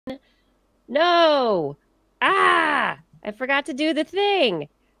No! I forgot to do the thing.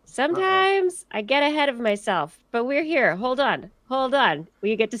 Sometimes I get ahead of myself, but we're here. Hold on.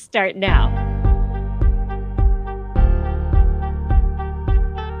 We get to start now.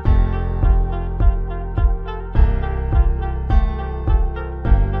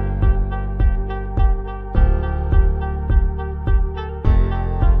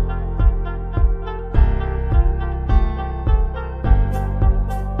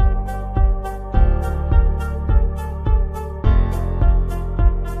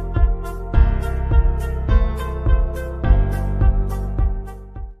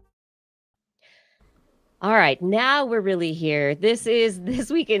 All right, now we're really here. This is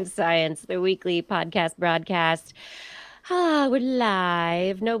This Week in Science, the weekly podcast broadcast. We're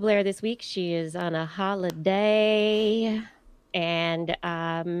live. No Blair this week. She is on a holiday. And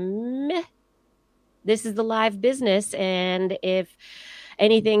this is the live business. And if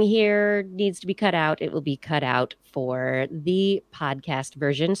anything here needs to be cut out, it will be cut out for the podcast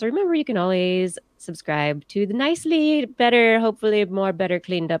version. So remember, you can always subscribe to the nicely better, hopefully more better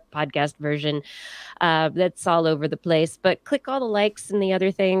cleaned up podcast version. That's all over the place, but click all the likes and the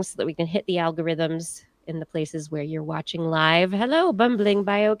other things so that we can hit the algorithms in the places where you're watching live. Hello, bumbling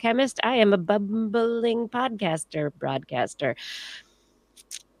biochemist. I am a bumbling broadcaster.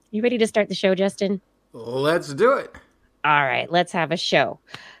 You ready to start the show, Justin? Let's do it. All right, let's have a show.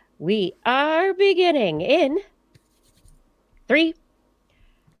 We are beginning in 3,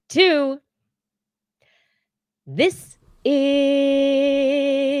 2. This is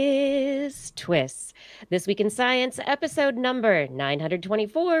TWIS. This Week in Science, episode number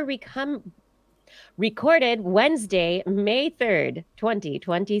 924, recorded Wednesday, May 3rd,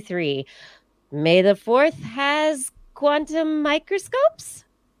 2023. May the 4th has quantum microscopes?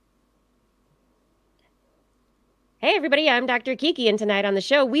 Hey everybody, I'm Dr. Kiki, and tonight on the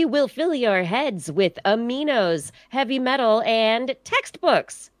show, we will fill your heads with aminos, heavy metal, and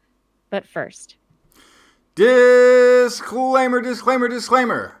textbooks. But first... Disclaimer.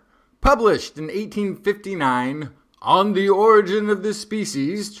 Published in 1859, On the Origin of the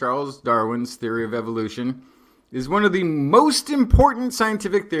Species, Charles Darwin's theory of evolution, is one of the most important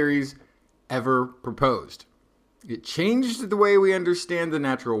scientific theories ever proposed. It changed the way we understand the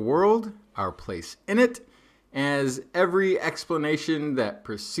natural world, our place in it, as every explanation that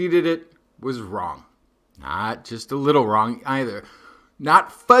preceded it was wrong. Not just a little wrong either.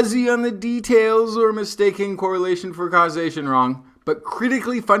 Not fuzzy on the details or mistaking correlation for causation wrong, but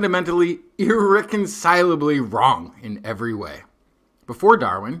critically, fundamentally, irreconcilably wrong in every way. Before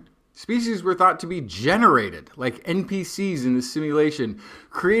Darwin, species were thought to be generated, like NPCs in a simulation,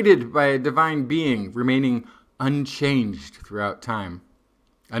 created by a divine being, remaining unchanged throughout time.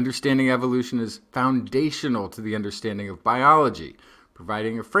 Understanding evolution is foundational to the understanding of biology,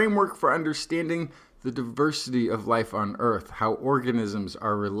 providing a framework for understanding the diversity of life on Earth, how organisms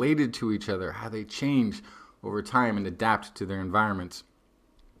are related to each other, how they change over time and adapt to their environments.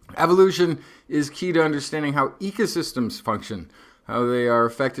 Evolution is key to understanding how ecosystems function, how they are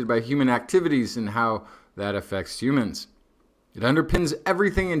affected by human activities, and how that affects humans. It underpins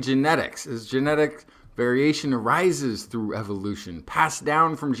everything in genetics, as genetic variation arises through evolution, passed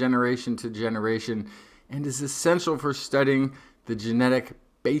down from generation to generation, and is essential for studying the genetic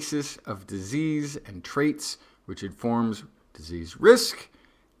basis of disease and traits, which informs disease risk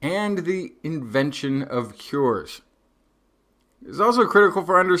and the invention of cures. It is also critical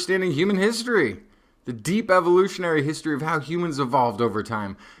for understanding human history, the deep evolutionary history of how humans evolved over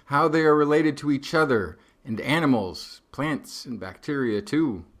time, how they are related to each other and animals, plants, and bacteria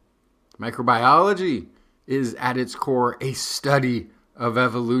too. Microbiology is at its core a study of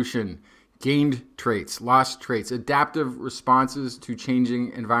evolution, gained traits, lost traits, adaptive responses to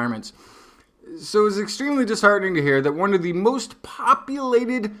changing environments. So it's extremely disheartening to hear that one of the most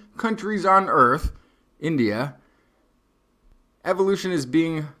populated countries on Earth, India, evolution is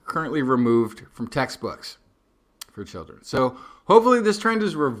being currently removed from textbooks for children. So hopefully this trend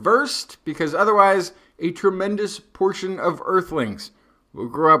is reversed, because otherwise a tremendous portion of Earthlings will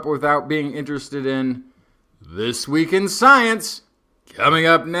grow up without being interested in This Week in Science, coming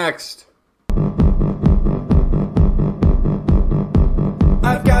up next.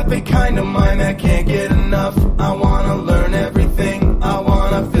 I've got the kind of mind that can't get enough. I wanna learn everything. I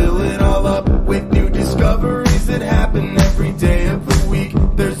wanna fill it all up with new discoveries that happen every day of the week.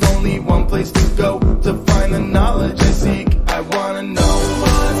 There's only one place to go to find the knowledge I seek. I wanna know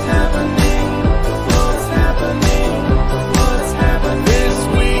what's happening. What's happening? What's happening this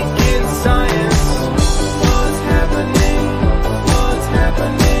week in science? What's happening? What's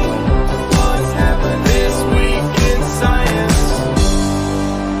happening? What's happening this week in science?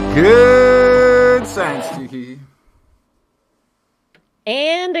 Good good science to you, Kiki.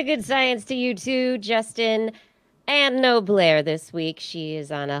 And a good science to you too, Justin. And no Blair this week. She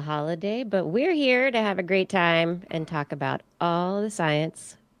is on a holiday, but we're here to have a great time and talk about all the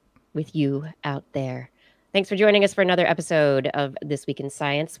science with you out there. Thanks for joining us for another episode of This Week in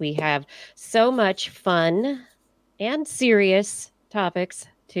Science. We have so much fun and serious topics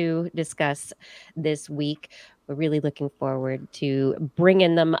to discuss this week. We're really looking forward to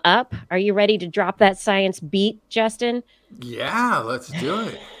bringing them up. Are you ready to drop that science beat, Justin? Yeah, let's do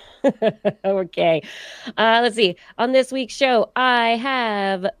it. Okay. Let's see. On this week's show, I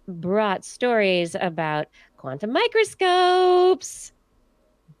have brought stories about quantum microscopes.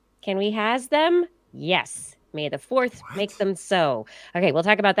 Can we has them? Yes. May the 4th make them so. Okay, we'll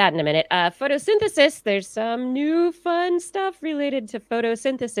talk about that in a minute. Photosynthesis, there's some new fun stuff related to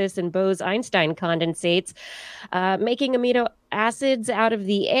photosynthesis and Bose-Einstein condensates, making amino acids out of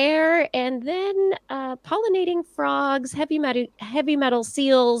the air, and then pollinating frogs, heavy metal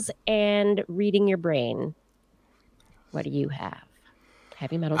seals, and reading your brain. What do you have?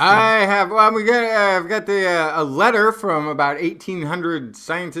 Heavy metal seals. I have. Well, I've got a letter from about 1,800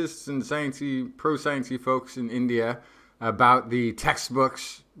 scientists and pro-sciencey folks in India about the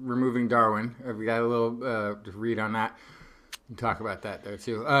textbooks removing Darwin. I've got a little to read on that. We'll talk about that there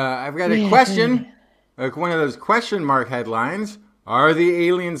too. I've got a question, like one of those question mark headlines. Are the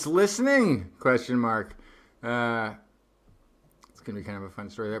aliens listening? Question mark. It's gonna be kind of a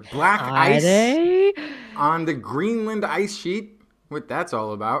fun story there. Black ice on the Greenland ice sheet. What that's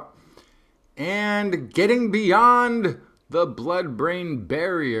all about, and getting beyond the blood-brain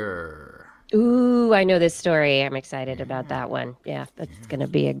barrier. Ooh, I know this story. I'm excited about that one. Yeah, that's going to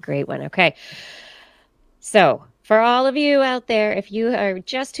be a great one. Okay. So, for all of you out there, if you are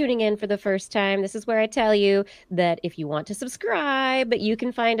just tuning in for the first time, this is where I tell you that if you want to subscribe, you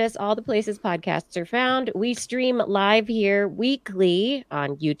can find us all the places podcasts are found. We stream live here weekly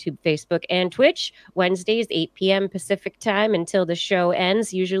on YouTube, Facebook, and Twitch, Wednesdays, 8 p.m. Pacific time until the show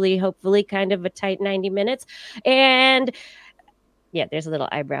ends, usually, hopefully, kind of a tight 90 minutes. And yeah, there's a little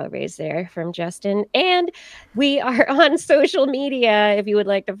eyebrow raise there from Justin. And we are on social media if you would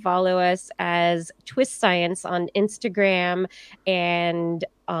like to follow us as TWIS Science on Instagram and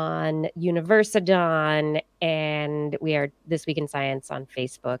on Universidon. And we are This Week in Science on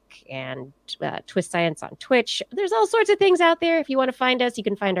Facebook and TWIS Science on Twitch. There's all sorts of things out there. If you want to find us, you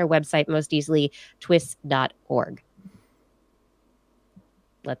can find our website most easily, twis.org.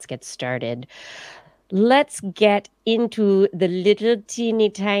 Let's get started. Let's get into the little teeny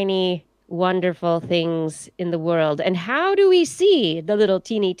tiny wonderful things in the world. And how do we see the little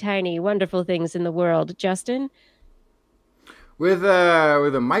teeny tiny wonderful things in the world, Justin? With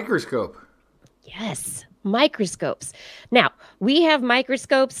a microscope. Yes, microscopes. Now, we have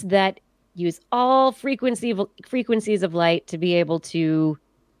microscopes that use all frequencies of light to be able to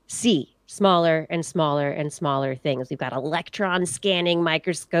see smaller and smaller and smaller things. We've got electron scanning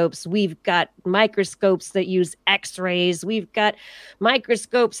microscopes. We've got microscopes that use X-rays. We've got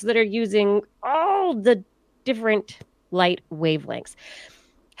microscopes that are using all the different light wavelengths.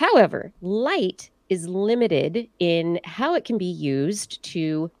 However, light is limited in how it can be used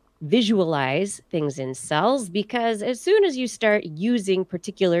to visualize things in cells, because as soon as you start using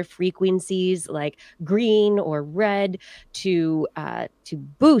particular frequencies like green or red to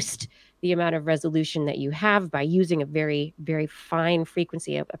boost the amount of resolution that you have by using a very, very fine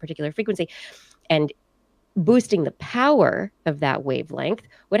frequency, a particular frequency, and boosting the power of that wavelength,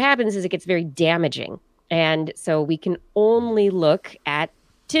 what happens is it gets very damaging. And so we can only look at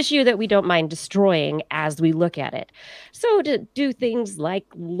tissue that we don't mind destroying as we look at it. So to do things like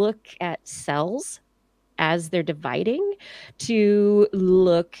look at cells as they're dividing, to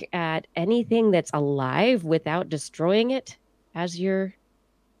look at anything that's alive without destroying it as you're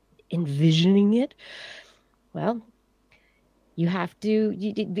envisioning it, well, you have to,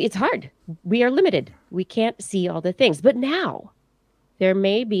 it's hard. We are limited. We can't see all the things. But now there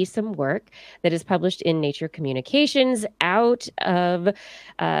may be some work that is published in Nature Communications out of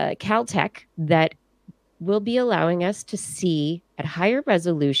Caltech that will be allowing us to see at higher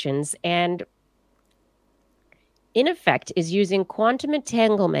resolutions, and in effect is using quantum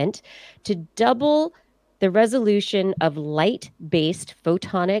entanglement to double the resolution of light-based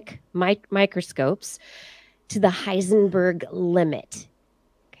photonic microscopes to the Heisenberg limit.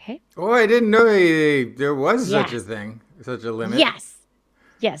 Okay. Oh, I didn't know there was such a thing, such a limit.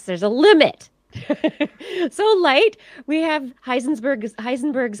 Yes, there's a limit. So light, we have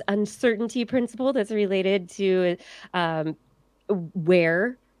Heisenberg's uncertainty principle that's related to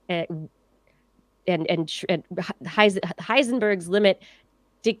where and Heisenberg's limit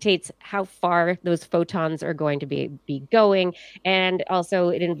dictates how far those photons are going to be going. And also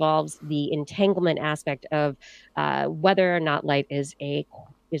it involves the entanglement aspect of whether or not light is a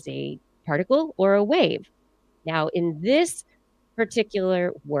particle or a wave. Now, in this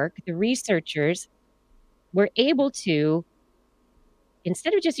particular work, the researchers were able to,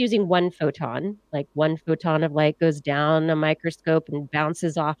 instead of just using one photon, like one photon of light goes down a microscope and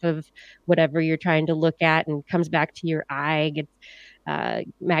bounces off of whatever you're trying to look at and comes back to your eye, gets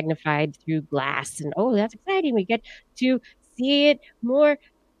magnified through glass, and oh, that's exciting. We get to see it more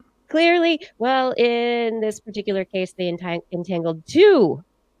clearly. Well, in this particular case, they entangled two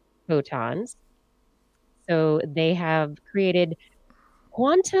photons. So they have created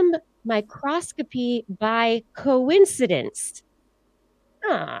quantum microscopy by coincidence.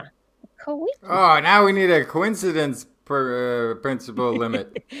 Coincidence. Oh, now we need a coincidence principle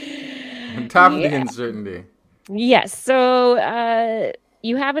limit on top of the uncertainty. Yes. So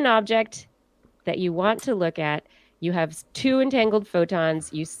you have an object that you want to look at. You have two entangled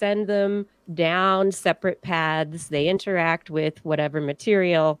photons. You send them down separate paths. They interact with whatever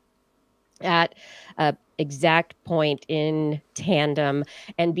material at an exact point in tandem.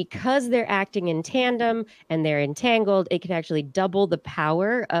 And because they're acting in tandem and they're entangled, it can actually double the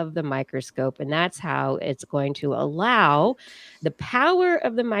power of the microscope. And that's how it's going to allow the power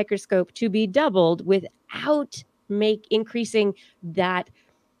of the microscope to be doubled without increasing that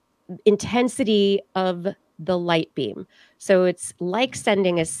intensity of the light beam. So it's like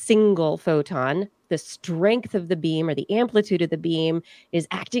sending a single photon. The strength of the beam or the amplitude of the beam is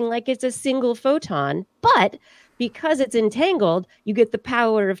acting like it's a single photon, but because it's entangled, you get the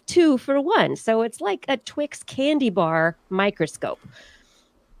power of 2 for 1. So it's like a TWIS candy bar microscope.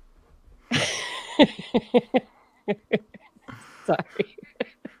 Sorry.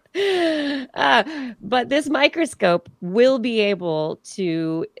 But this microscope will be able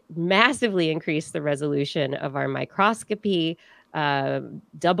to massively increase the resolution of our microscopy,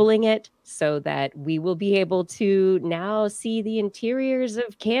 doubling it so that we will be able to now see the interiors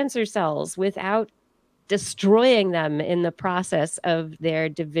of cancer cells without destroying them in the process of their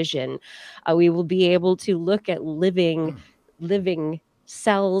division. We will be able to look at living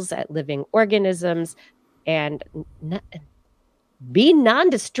cells, at living organisms, and be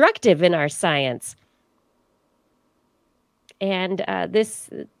non-destructive in our science. And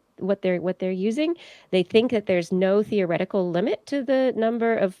what they're using, they think that there's no theoretical limit to the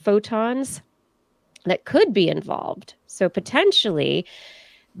number of photons that could be involved. So potentially,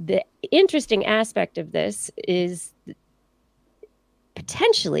 the interesting aspect of this is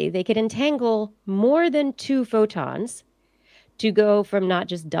potentially they could entangle more than 2 photons to go from not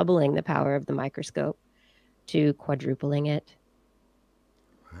just doubling the power of the microscope to quadrupling it,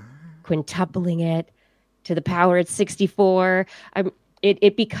 quintupling it to the power at 64.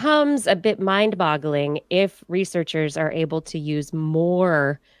 It becomes a bit mind-boggling if researchers are able to use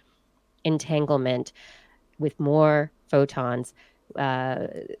more entanglement with more photons.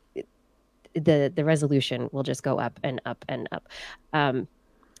 The resolution will just go up and up and up.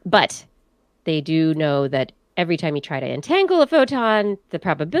 But they do know that every time you try to entangle a photon, the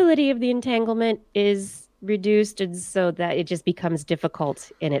probability of the entanglement is reduced, and so that it just becomes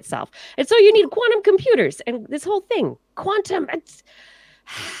difficult in itself. And so you need quantum computers and this whole thing. Quantum,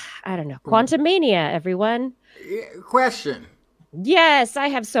 I don't know. Quantum mania, everyone. Question. Yes, I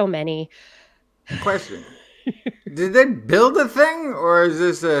have so many. Question. Did they build a thing, or is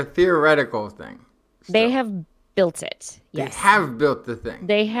this a theoretical thing? They have built it. Yes. They have built the thing.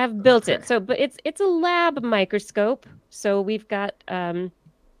 They have built it. So, but it's a lab microscope. So we've got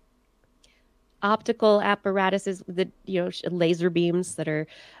optical apparatuses with the laser beams that are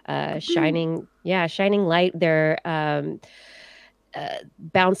shining light. They're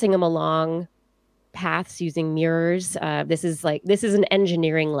bouncing them along paths using mirrors. This is an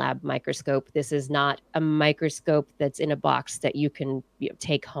engineering lab microscope. This is not a microscope that's in a box that you can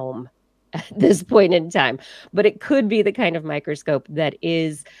take home at this point in time. But it could be the kind of microscope that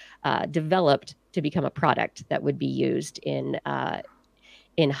is developed to become a product that would be used in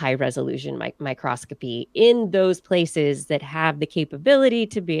high resolution microscopy in those places that have the capability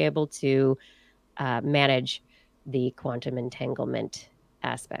to be able to manage the quantum entanglement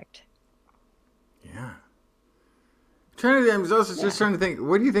aspect. Yeah. I was also just trying to think,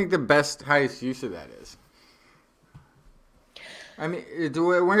 what do you think the best, highest use of that is? I mean,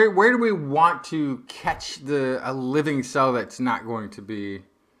 where do we want to catch a living cell that's not going to be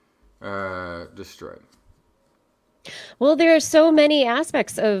destroyed? Well, there are so many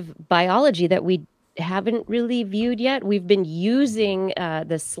aspects of biology that we haven't really viewed yet. We've been using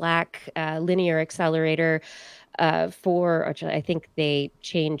the SLAC linear accelerator I think they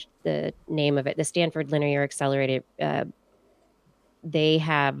changed the name of it, the Stanford Linear Accelerated. They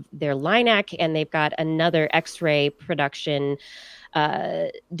have their LINAC, and they've got another X-ray production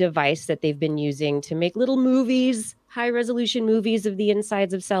device that they've been using to make little movies, high-resolution movies of the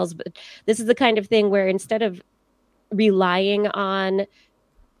insides of cells. But this is the kind of thing where instead of relying on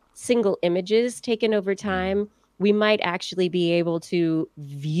single images taken over time, we might actually be able to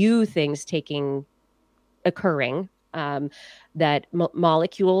view things occurring, that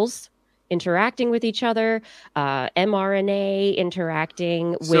molecules interacting with each other, mRNA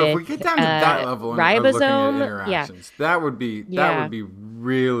interacting So with if we get down to that level of looking at ribosome, interactions, that would be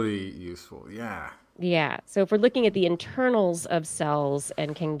really useful. Yeah. Yeah. So if we're looking at the internals of cells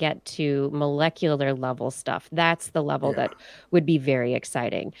and can get to molecular level stuff, that's the level that would be very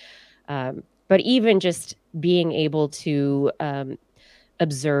exciting. But even just being able to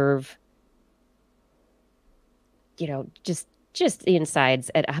observe, just the insides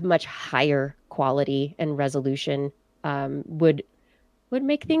at a much higher quality and resolution would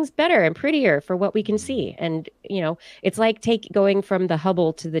make things better and prettier for what we can see. And, it's like going from the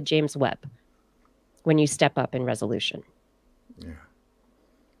Hubble to the James Webb when you step up in resolution. Yeah.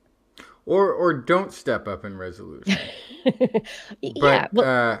 Or don't step up in resolution.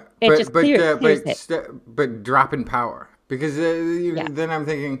 But drop in power. Because then I'm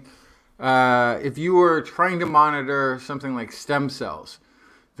thinking, if you were trying to monitor something like stem cells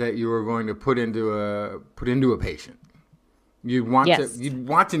that you were going to put into a patient, you'd want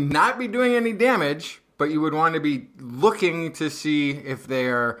to not be doing any damage, but you would want to be looking to see if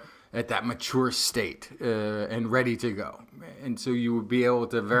they're at that mature state and ready to go. And so you would be able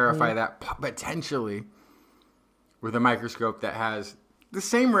to verify that potentially with a microscope that has the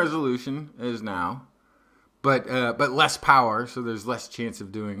same resolution as now, but less power, so there's less chance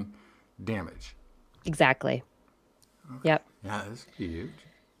of doing damage. Exactly. Okay. Yep. Yeah, that's huge.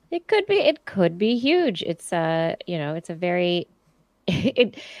 It could be huge. It's it's a very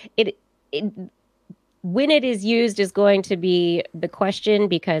when it is used is going to be the question,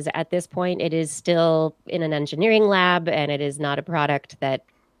 because at this point it is still in an engineering lab and it is not a product that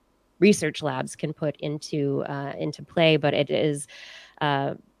research labs can put into play. But it is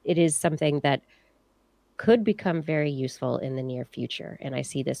something that could become very useful in the near future, and I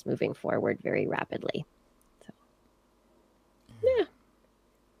see this moving forward very rapidly. So, yeah,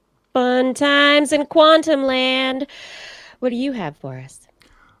 fun times in quantum land. What do you have for us?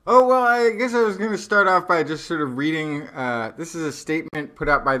 Oh, well, I guess I was going to start off by just sort of reading. This is a statement put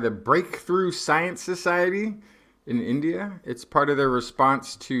out by the Breakthrough Science Society in India. It's part of their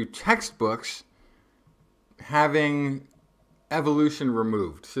response to textbooks having evolution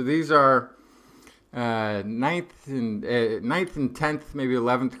removed. So these are ninth and 10th, maybe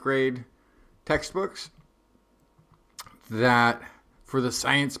 11th grade textbooks that for the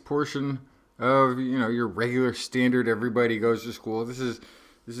science portion of, your regular standard, everybody goes to school. This is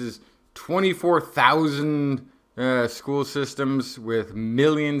 24,000 school systems with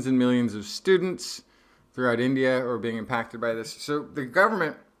millions and millions of students throughout India are being impacted by this. So the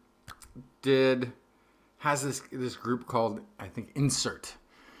government has this group called, I think, INSERT.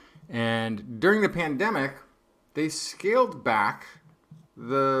 And during the pandemic, they scaled back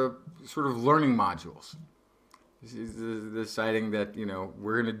the sort of learning modules, deciding that,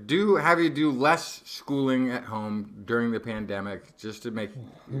 we're going to have you do less schooling at home during the pandemic just to make,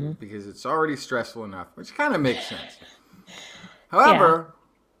 because it's already stressful enough, which kind of makes sense. However,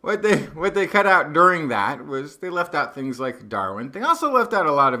 what they cut out during that was they left out things like Darwin. They also left out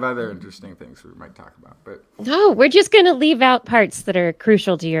a lot of other interesting things we might talk about. But no, we're just going to leave out parts that are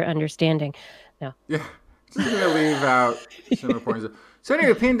crucial to your understanding. No. Yeah, just going to leave out some important stuff. So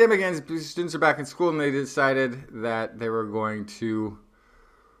anyway, the pandemic ends, students are back in school, and they decided that they were going to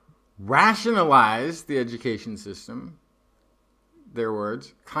rationalize the education system. Their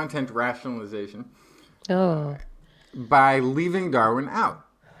words, content rationalization. Oh. By leaving Darwin out.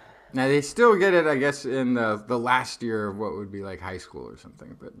 Now, they still get it, I guess, in the last year of what would be like high school or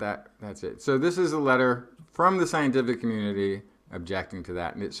something, but that's it. So this is a letter from the scientific community objecting to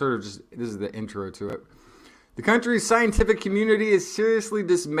that, and it sort of this is the intro to it. The country's scientific community is seriously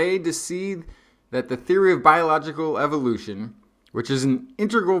dismayed to see that the theory of biological evolution, which is an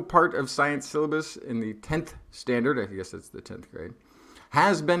integral part of science syllabus in the 10th standard, I guess that's the 10th grade,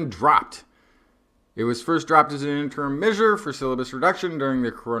 has been dropped. It was first dropped as an interim measure for syllabus reduction during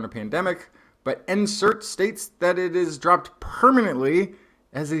the corona pandemic, but NSERT states that it is dropped permanently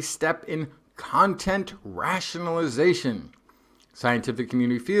as a step in content rationalization. Scientific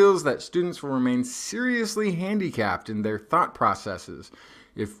community feels that students will remain seriously handicapped in their thought processes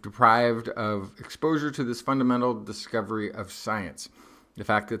if deprived of exposure to this fundamental discovery of science. The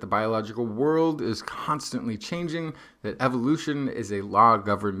fact that the biological world is constantly changing, that evolution is a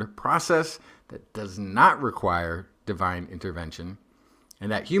law-governed process that does not require divine intervention, and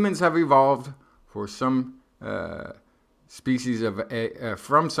that humans have evolved for some species of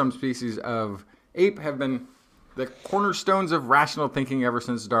from some species of ape have been the cornerstones of rational thinking ever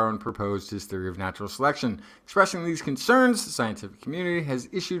since Darwin proposed his theory of natural selection. Expressing these concerns, the scientific community has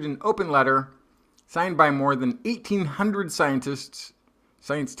issued an open letter signed by more than 1,800 scientists,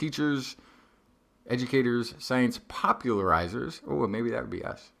 science teachers, educators, science popularizers. Oh, well, maybe that would be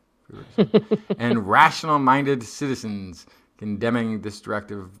us. And rational-minded citizens condemning this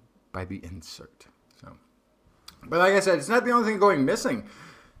directive by the insert. So, but like I said, it's not the only thing going missing.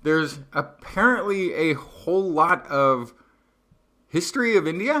 There's apparently a whole lot of history of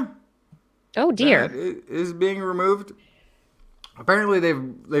India. Oh dear, that is being removed. Apparently,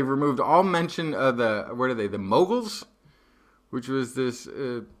 they've removed all mention of the Mughals, which was this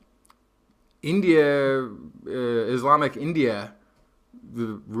Islamic India,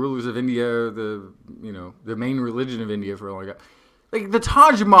 the rulers of India, the main religion of India for a long time. Like the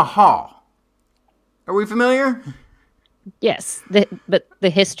Taj Mahal. Are we familiar? Yes, but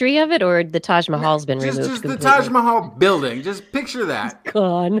the history of it, or the Taj Mahal's been removed Just completely? the Taj Mahal building. Just picture that.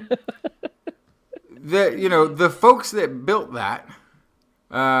 Gone. The folks that built that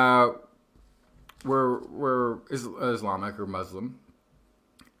were Islamic or Muslim.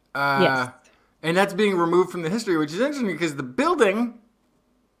 Yes. And that's being removed from the history, which is interesting because the building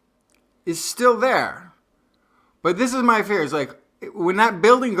is still there. But this is my fear. It's like when that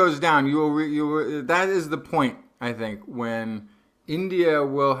building goes down, that is the point, I think, when India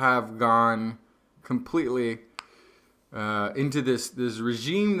will have gone completely into this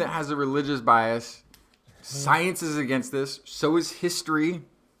regime that has a religious bias. Science is against this. So is history.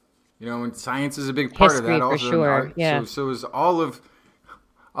 And science is a big part History, of that also. for sure. Yeah. So is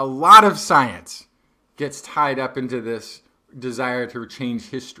a lot of science gets tied up into this desire to change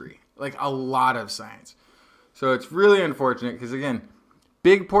history. Like a lot of science. So it's really unfortunate because, again,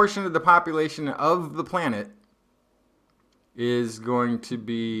 big portion of the population of the planet is going to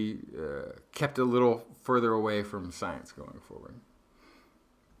be kept a little further away from science going forward.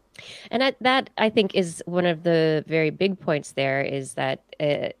 And that, I think, is one of the very big points there, is that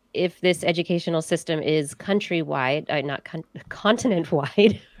if this educational system is countrywide, not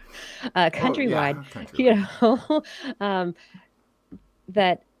continent-wide, countrywide,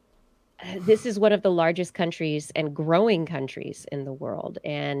 that this is one of the largest countries and growing countries in the world.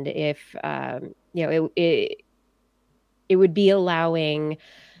 And if, it would be allowing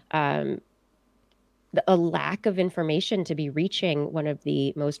a lack of information to be reaching one of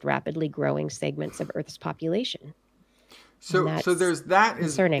the most rapidly growing segments of Earth's population. So there's that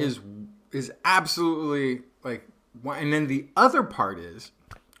concerning. is absolutely like, and then the other part is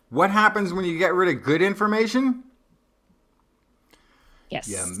what happens when you get rid of good information? Yes.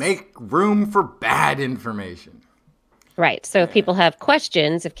 You make room for bad information. Right. So if people have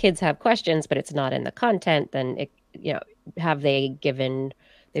questions, if kids have questions, but it's not in the content, then they've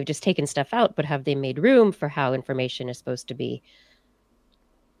just taken stuff out, but have they made room for how information is supposed to be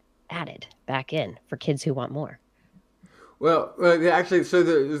added back in for kids who want more? Well, actually, so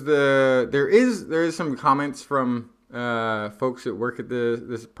there is some comments from folks that work at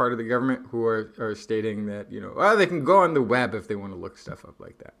this part of the government who are stating that they can go on the web if they want to look stuff up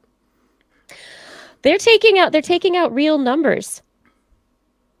like that. They're taking out real numbers.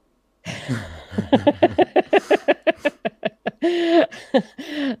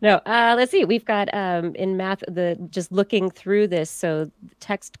 No, let's see. We've got in math, just looking through this. So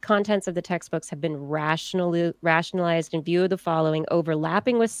the contents of the textbooks have been rationalized in view of the following: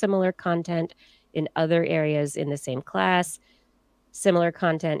 overlapping with similar content in other areas in the same class, similar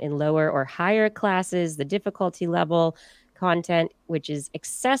content in lower or higher classes, the difficulty level, content which is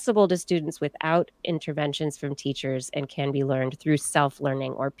accessible to students without interventions from teachers and can be learned through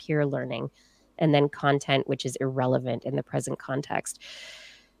self-learning or peer learning, and then content which is irrelevant in the present context.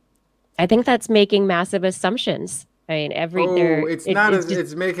 I think that's making massive assumptions. I mean,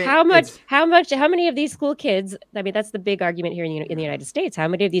 how many of these school kids, I mean, that's the big argument here in the United States. How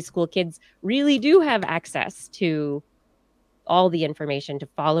many of these school kids really do have access to all the information, to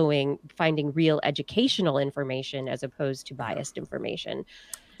finding real educational information as opposed to biased information?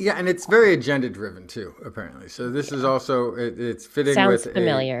 Yeah, and it's very agenda driven too, apparently. So this is also, it's fitting Sounds with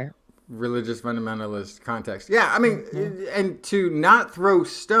familiar. Religious fundamentalist context. Yeah, I mean, and to not throw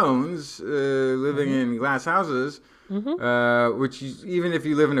stones living in glass houses, which even if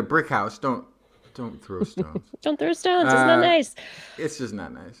you live in a brick house, don't Don't throw stones. Don't throw stones. It's not nice. It's just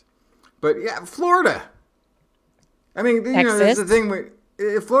not nice. But yeah, Florida. I mean, you know, that's the Exists. thing.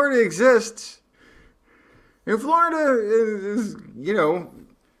 If Florida exists, if Florida is, you know,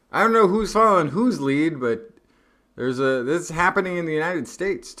 I don't know who's following whose lead, but this is happening in the United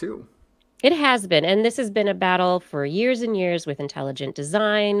States too. It has been. And this has been a battle for years and years with intelligent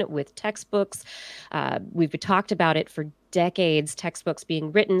design, with textbooks. We've talked about it for decades, textbooks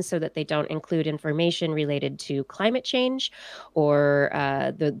being written so that they don't include information related to climate change or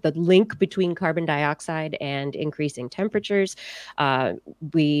the link between carbon dioxide and increasing temperatures.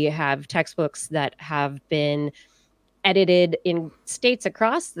 We have textbooks that have been edited in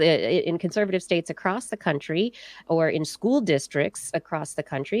conservative states across the country or in school districts across the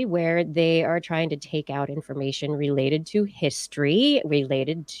country where they are trying to take out information related to history,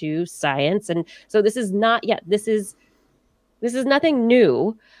 related to science. And so this is nothing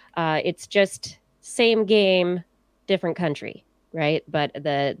new. It's just same game, different country, right? But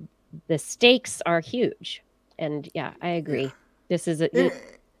the stakes are huge. And yeah, I agree. Yeah. This is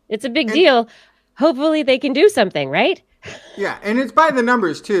it's a big deal. Hopefully they can do something, right? Yeah, and it's by the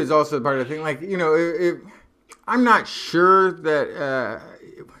numbers too. Is also part of the thing. Like, you know, I'm not sure that.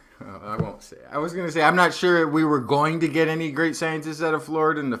 I won't say. I was going to say I'm not sure we were going to get any great scientists out of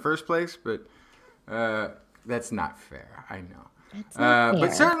Florida in the first place, but that's not fair. I know.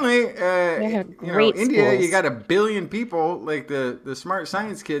 But certainly, you know, India, you got 1 billion people. Like the smart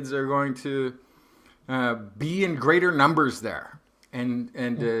science kids are going to be in greater numbers there. And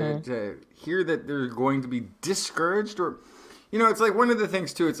to hear that they're going to be discouraged, or, you know, it's like one of the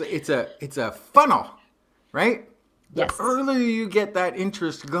things too. It's a funnel, right? Yes. The earlier you get that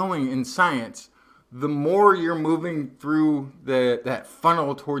interest going in science, the more you're moving through that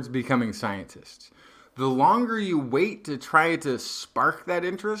funnel towards becoming scientists. The longer you wait to try to spark that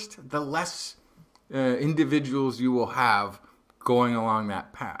interest, the less individuals you will have going along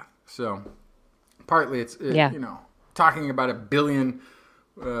that path. So partly it's you know, talking about 1 billion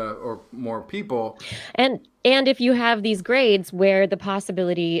or more people. And if you have these grades where the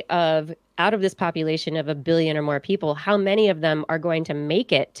possibility of, out of this population of 1 billion or more people, how many of them are going to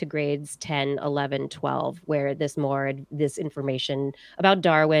make it to grades 10, 11, 12, where this information about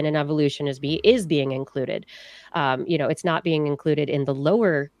Darwin and evolution is being included? You know, it's not being included in the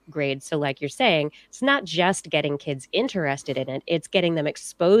lower grades. So like you're saying, it's not just getting kids interested in it, it's getting them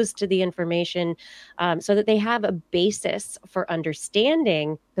exposed to the information so that they have a basis for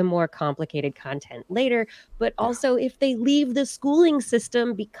understanding the more complicated content later. But also if they leave the schooling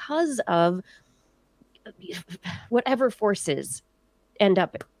system because of whatever forces end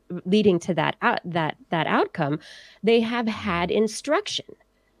up leading to that outcome, they have had instruction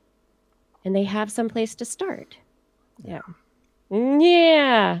and they have some place to start. Yeah.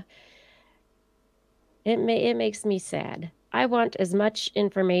 It makes me sad. I want as much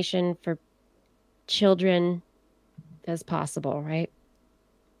information for children as possible, right?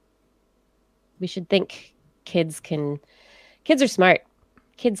 We should think kids are smart.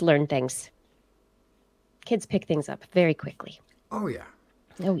 Kids learn things. Kids pick things up very quickly. Oh yeah.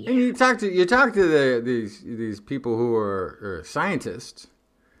 Oh yeah. And you talk to these people who are scientists,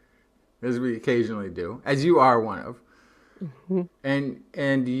 as we occasionally do, as you are one of. Mm-hmm.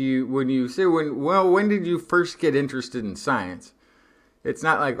 And you, when you say when did you first get interested in science? It's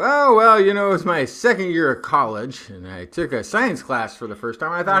not like, oh well, you know, it was my second year of college and I took a science class for the first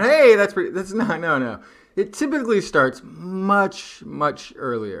time. I thought, hey, that's no. It typically starts much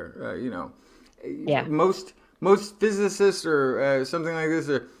earlier. You know, yeah. Most physicists or something like this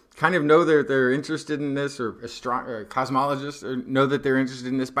kind of know they're interested in this, or cosmologists know that they're interested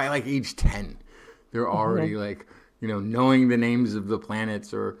in this by like age 10. They're already like, you know, knowing the names of the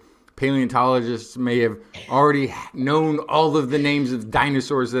planets, or paleontologists may have already known all of the names of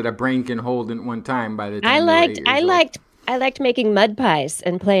dinosaurs that a brain can hold at one time by the time I liked making mud pies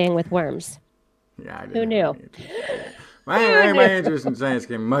and playing with worms. Yeah, who knew? My interest in science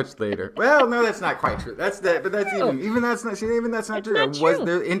came much later. Well, no, that's not quite true. But that's even that's not true.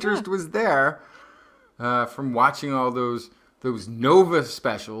 The interest was there from watching all those Nova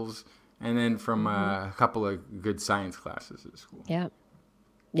specials, and then from a couple of good science classes at school.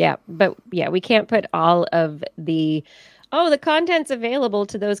 Yeah, but we can't put all of the content's available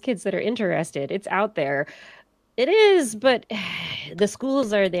to those kids that are interested. It's out there. It is, but the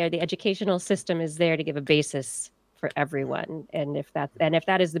schools are there. The educational system is there to give a basis for everyone. And if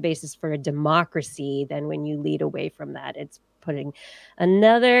that is the basis for a democracy, then when you lead away from that, it's putting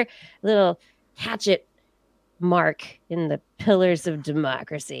another little hatchet mark in the pillars of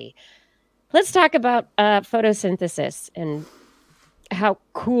democracy. Let's talk about photosynthesis. And how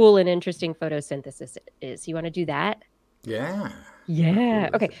cool and interesting photosynthesis is. You want to do that? Yeah. Yeah.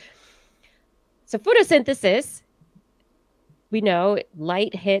 Okay. So photosynthesis, we know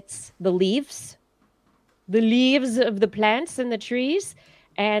light hits the leaves of the plants and the trees,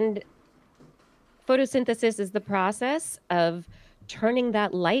 and photosynthesis is the process of turning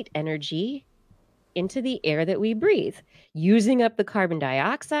that light energy into the air that we breathe, using up the carbon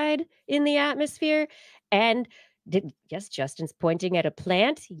dioxide in the atmosphere. And yes, Justin's pointing at a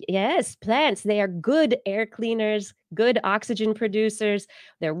plant. Yes, plants, they are good air cleaners, good oxygen producers.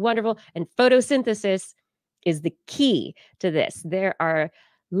 They're wonderful. And photosynthesis is the key to this. There are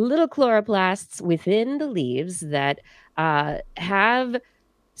little chloroplasts within the leaves that have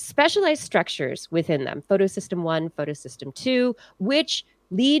specialized structures within them, photosystem 1, photosystem 2, which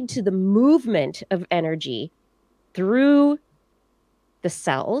lead to the movement of energy through the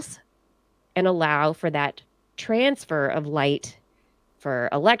cells and allow for that transfer of light for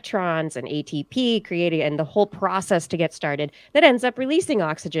electrons and ATP creating, and the whole process to get started that ends up releasing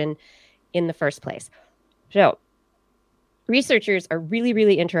oxygen in the first place. So researchers are really,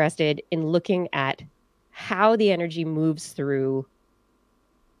 really interested in looking at how the energy moves through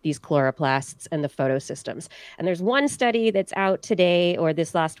these chloroplasts and the photosystems. And there's one study that's out today or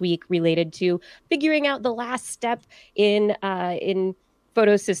this last week related to figuring out the last step in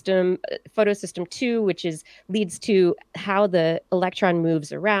photosystem 2, which leads to how the electron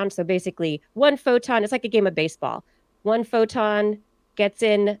moves around. So basically, one photon, it's like a game of baseball. One photon gets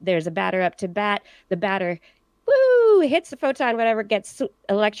in, there's a batter up to bat, the batter hits the photon, whatever gets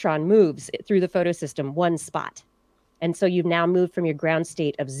electron moves through the photosystem one spot. And so you've now moved from your ground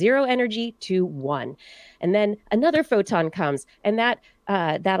state of 0 energy to 1. And then another photon comes, and that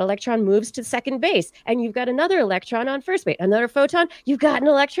electron moves to second base. And you've got another electron on first base. Another photon, you've got an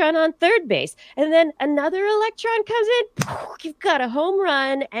electron on third base. And then another electron comes in, you've got a home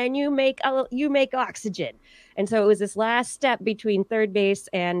run, and you make oxygen. And so it was this last step between third base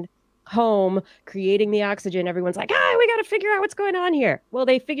and home, creating the oxygen. Everyone's like, we got to figure out what's going on here. Well,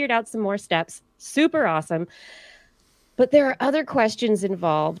 they figured out some more steps. Super awesome. But there are other questions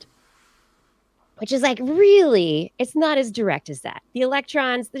involved, which is like, really, it's not as direct as that. The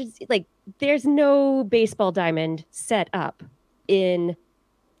electrons, there's no baseball diamond set up in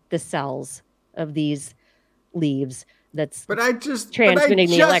the cells of these leaves that's transmitting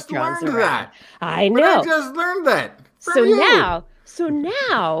the electrons around. I know. But I just learned that. So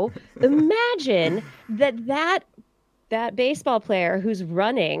now imagine that baseball player who's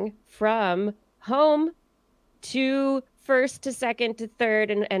running from home to first to second to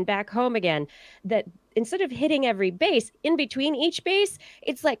third and back home again, that instead of hitting every base, in between each base,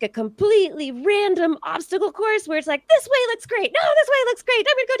 it's like a completely random obstacle course where it's like, this way looks great. No, this way looks great.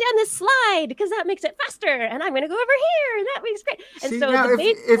 I'm going to go down this slide because that makes it faster. And I'm going to go over here and that makes great. And so now,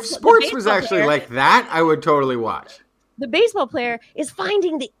 if sports was actually like that, I would totally watch. The baseball player is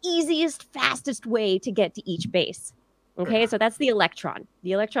finding the easiest, fastest way to get to each base. Okay, so that's the electron.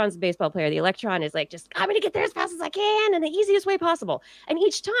 The electron's the baseball player. The electron is like, I'm going to get there as fast as I can in the easiest way possible. And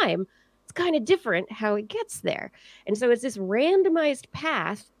each time, it's kind of different how it gets there. And so it's this randomized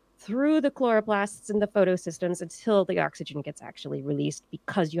path through the chloroplasts and the photosystems until the oxygen gets actually released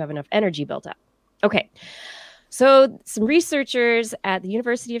because you have enough energy built up. Okay, so some researchers at the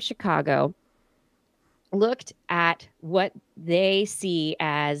University of Chicago looked at what they see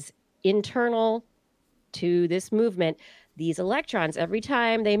as internal to this movement. These electrons, every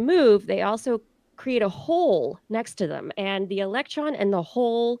time they move, they also create a hole next to them. And the electron and the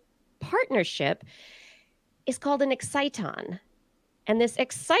hole partnership is called an exciton. And this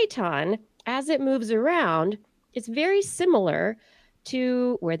exciton, as it moves around, is very similar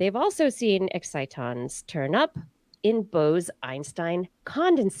to where they've also seen excitons turn up in Bose-Einstein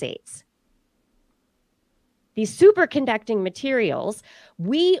condensates. These superconducting materials,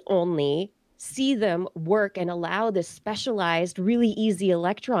 we only see them work and allow this specialized, really easy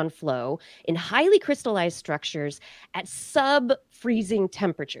electron flow in highly crystallized structures at sub-freezing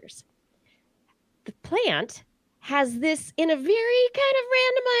temperatures. The plant has this in a very kind of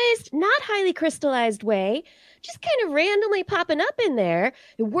randomized, not highly crystallized way, just kind of randomly popping up in there.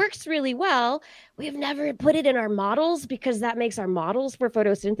 It works really well. We've never put it in our models because that makes our models for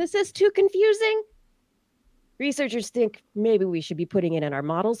photosynthesis too confusing. Researchers think maybe we should be putting it in our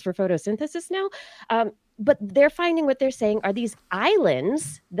models for photosynthesis now. But they're finding what they're saying are these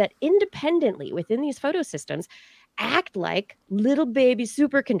islands that independently within these photosystems act like little baby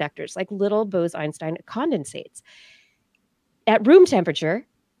superconductors, like little Bose-Einstein condensates at room temperature,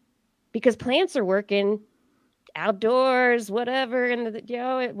 because plants are working outdoors, whatever, and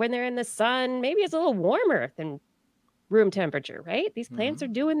when they're in the sun, maybe it's a little warmer than room temperature, right? These plants are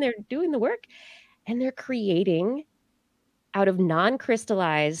doing the work, and they're creating out of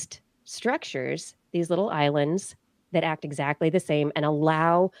non-crystallized structures these little islands that act exactly the same and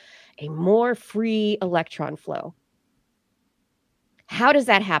allow a more free electron flow. How does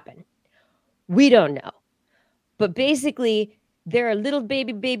that happen? We don't know. But basically, there are little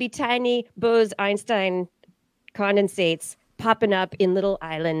baby tiny Bose-Einstein condensates popping up in little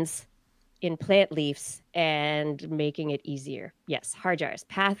islands in plant leaves and making it easier. Yes, hard jars,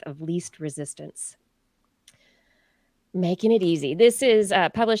 path of least resistance. Making it easy. This is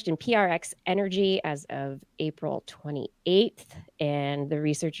published in PRX Energy as of April 28th, and the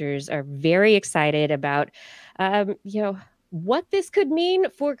researchers are very excited about, what this could mean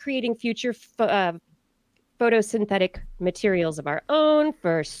for creating future photosynthetic materials of our own,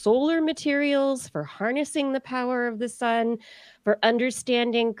 for solar materials, for harnessing the power of the sun, for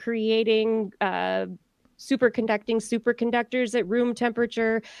understanding, creating superconductors at room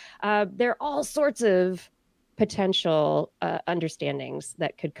temperature. There are all sorts of potential understandings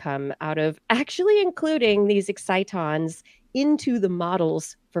that could come out of actually including these excitons into the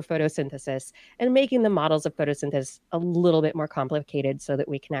models for photosynthesis and making the models of photosynthesis a little bit more complicated so that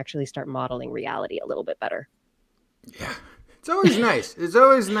we can actually start modeling reality a little bit better. Yeah, it's always nice. It's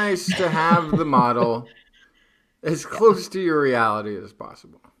always nice to have the model as close to your reality as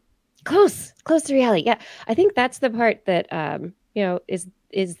possible. Close to reality. Yeah, I think that's the part that is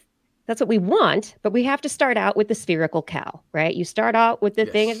that's what we want, but we have to start out with the spherical cow, right? You start out with the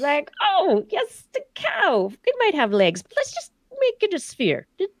thing, it's like, oh, yes, the cow. It might have legs, but let's just make it a sphere.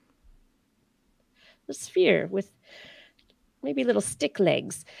 A sphere with maybe little stick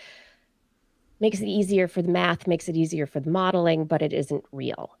legs. Makes it easier for the math, makes it easier for the modeling, but it isn't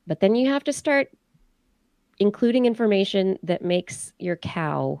real. But then you have to start including information that makes your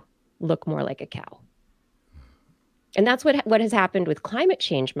cow look more like a cow. And that's what has happened with climate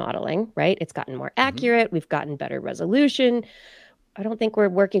change modeling, right? It's gotten more accurate. We've gotten better resolution. I don't think we're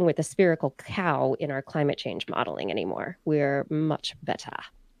working with a spherical cow in our climate change modeling anymore. We're much better.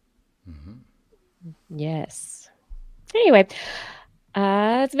 Yes. Anyway,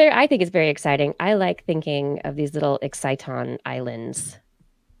 I think it's very exciting. I like thinking of these little exciton islands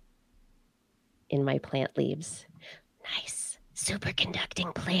in my plant leaves. Nice.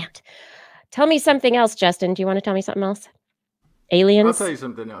 Superconducting plant. Tell me something else, Justin. Do you want to tell me something else? Aliens? I'll tell you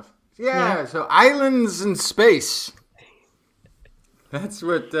something else. Yeah. So islands in space. That's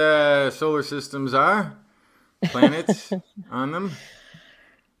what solar systems are. Planets on them.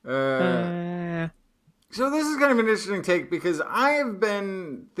 So this is kind of an interesting take because I have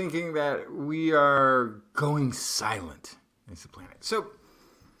been thinking that we are going silent as a planet. So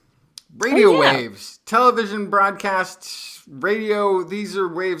radio waves, television broadcasts, radio, these are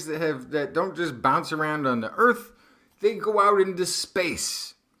waves that don't just bounce around on the Earth. They go out into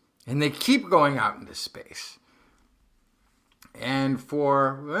space. And they keep going out into space. And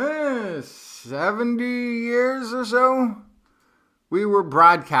for 70 years or so, we were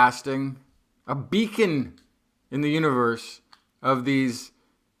broadcasting a beacon in the universe of these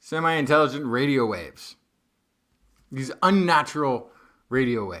semi-intelligent radio waves. These unnatural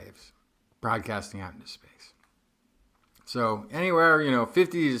radio waves broadcasting out into space. So anywhere,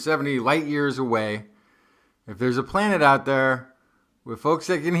 50 to 70 light years away, if there's a planet out there with folks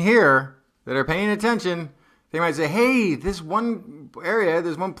that can hear, that are paying attention, they might say, hey, this one area,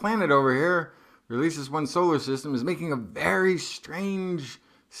 there's one planet over here, or at least this one solar system is making a very strange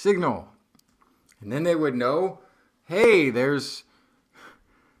signal. And then they would know, hey, there's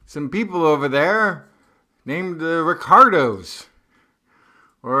some people over there named the Ricardos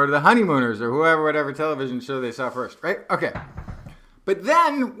or the Honeymooners or whatever television show they saw first, right? Okay. But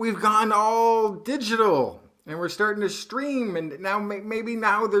then we've gone all digital and we're starting to stream, and now maybe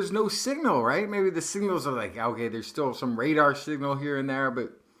now there's no signal, right? Maybe the signals are like, okay, there's still some radar signal here and there,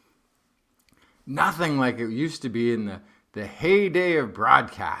 but nothing like it used to be in the heyday of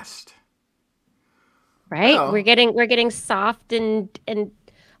broadcast. Right? Well, we're getting soft and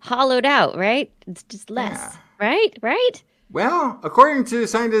hollowed out, right? It's just less, right? Right? Well, according to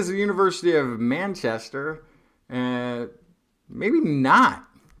scientists at the University of Manchester, maybe not.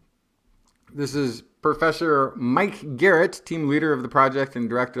 This is Professor Mike Garrett, team leader of the project and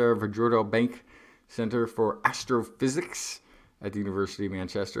director of the Jodrell Bank Center for Astrophysics at the University of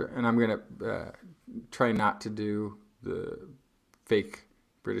Manchester. And I'm going to try not to do the fake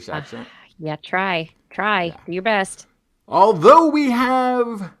British accent. Yeah, try. Yeah. Do your best. Although we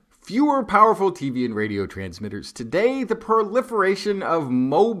have fewer powerful TV and radio transmitters today, the proliferation of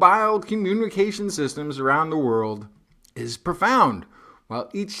mobile communication systems around the world is profound. While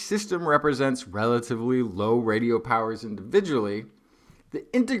each system represents relatively low radio powers individually, the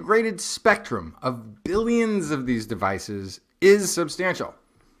integrated spectrum of billions of these devices is substantial.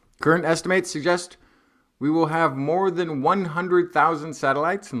 Current estimates suggest we will have more than 100,000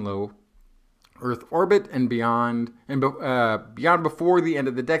 satellites in low Earth orbit and beyond before the end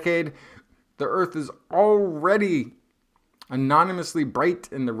of the decade. The Earth is already anonymously bright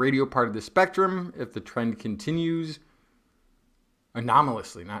in the radio part of the spectrum. If the trend continues,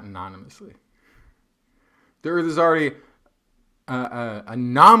 anomalously, not anonymously. The Earth is already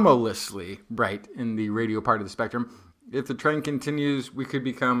anomalously bright in the radio part of the spectrum. If the trend continues, we could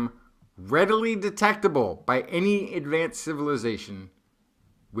become readily detectable by any advanced civilization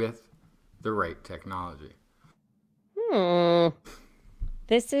with the right technology.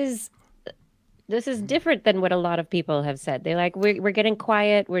 This is different than what a lot of people have said. They're like, we're getting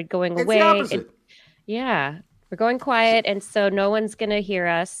quiet, we're going away. It's the opposite. Yeah, we're going quiet, and so no one's going to hear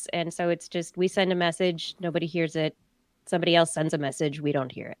us. And so it's just, we send a message, nobody hears it. Somebody else sends a message, we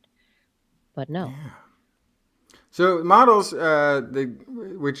don't hear it. But no. Yeah. So models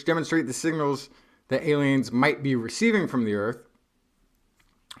which demonstrate the signals that aliens might be receiving from the Earth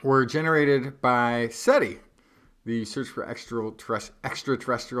were generated by SETI, the Search for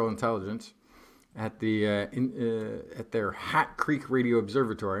Extraterrestrial Intelligence, at their Hat Creek Radio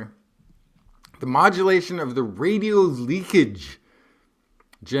Observatory. The modulation of the radio leakage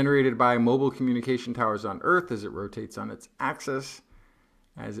generated by mobile communication towers on Earth as it rotates on its axis,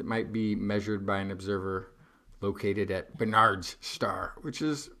 as it might be measured by an observer located at Barnard's star, which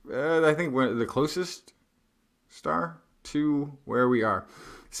is, I think, one of the closest star to where we are.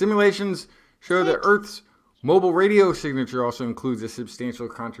 Simulations show that Earth's mobile radio signature also includes a substantial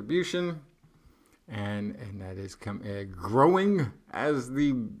contribution, and that is growing as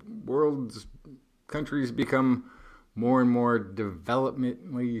the world's countries become more and more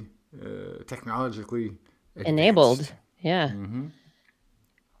developmentally, technologically advanced. Enabled. Yeah. Mm-hmm.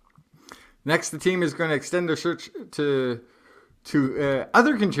 Next, the team is going to extend their search to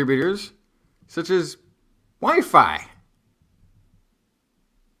other contributors, such as Wi-Fi.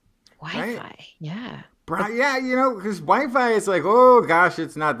 Wi-Fi, right? Yeah. Yeah, because Wi-Fi is like, oh gosh,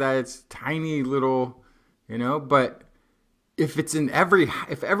 it's not that, it's tiny little, but if every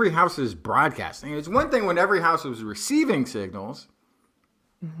house is broadcasting, it's one thing when every house was receiving signals.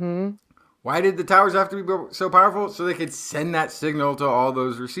 Mm-hmm. Why did the towers have to be so powerful? So they could send that signal to all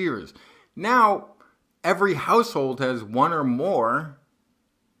those receivers. Now, every household has one or more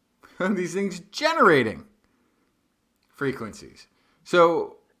of these things generating frequencies.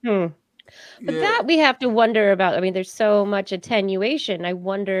 So, But that we have to wonder about. I mean, there's so much attenuation. I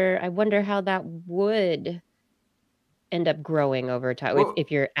wonder how that would end up growing over time, well,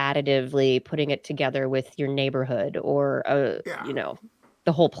 if you're additively putting it together with your neighborhood or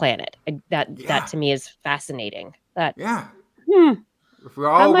the whole planet. That to me is fascinating. If we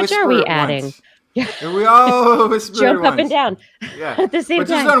all how much are we adding? If we all whisper jump up and down at the same time.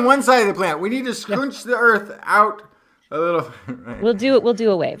 Just on one side of the planet. We need to scrunch the Earth out a little. Right. We'll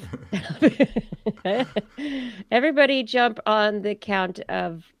do a wave. Everybody jump on the count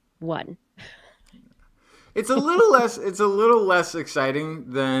of 1. It's a little less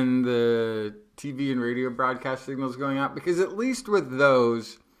exciting than the TV and radio broadcast signals going out, because at least with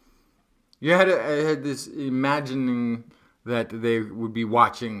those, I had this imagining that they would be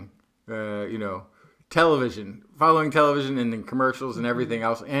watching, television, following television, and then commercials and everything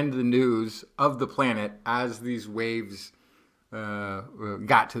else, and the news of the planet as these waves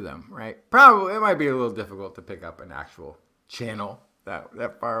got to them. Right? Probably it might be a little difficult to pick up an actual channel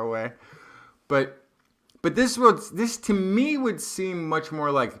that far away, but this to me would seem much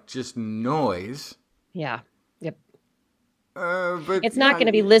more like just noise. Yeah. Yep. But it's not going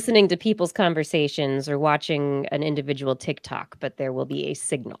to be listening to people's conversations or watching an individual TikTok, but there will be a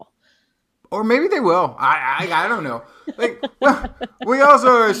signal. Or maybe they will. I don't know. Like, well, we also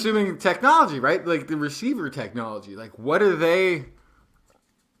are assuming technology, right? Like the receiver technology. Like, what are they?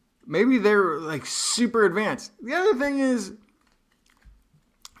 Maybe they're like super advanced. The other thing is,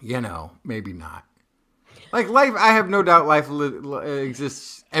 maybe not. Like life, I have no doubt life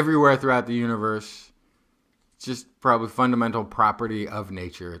exists everywhere throughout the universe. It's just probably fundamental property of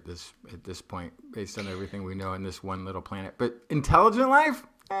nature at this point, based on everything we know in this one little planet. But intelligent life?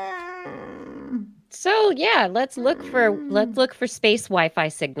 So yeah, let's look for space Wi-Fi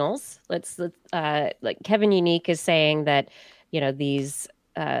signals. Let's like Kevin Unique is saying that these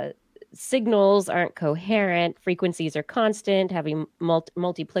signals aren't coherent, frequencies are constant, having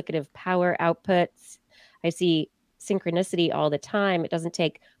multiplicative power outputs. I see synchronicity all the time. It doesn't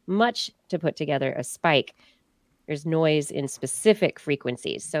take much to put together a spike. There's noise in specific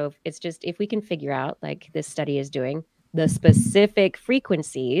frequencies. So it's just, if we can figure out, like this study is doing, the specific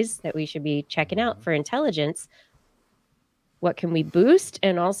frequencies that we should be checking out for intelligence, what can we boost?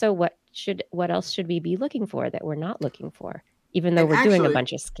 And also what else should we be looking for that we're not looking for, even though we're doing a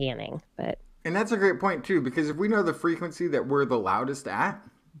bunch of scanning. And that's a great point too, because if we know the frequency that we're the loudest at,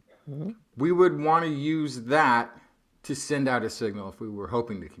 we would want to use that to send out a signal if we were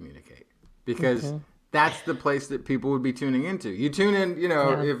hoping to communicate, because that's the place that people would be tuning into. You tune in, you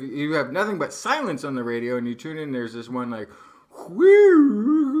know, if you have nothing but silence on the radio and you tune in, there's this one like, and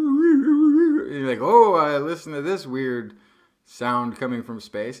you're like, oh, I listen to this weird sound coming from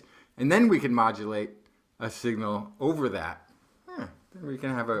space. And then we can modulate a signal over that. Then we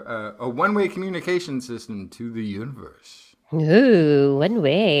can have a one-way communication system to the universe. Ooh, one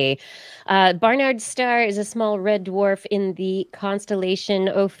way. Barnard's star is a small red dwarf in the constellation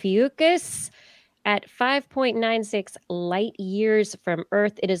Ophiuchus at 5.96 light years from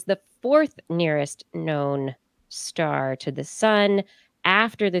Earth. It is the fourth nearest known star to the sun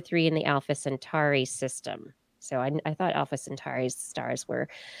after the three in the Alpha Centauri system. So I thought Alpha Centauri's stars were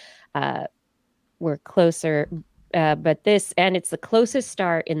closer, but it's the closest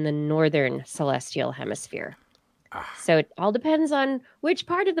star in the northern celestial hemisphere. So it all depends on which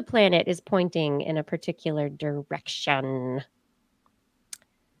part of the planet is pointing in a particular direction.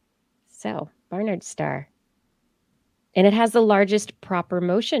 So, Barnard's star. And it has the largest proper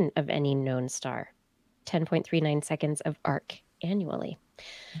motion of any known star, 10.39 seconds of arc annually.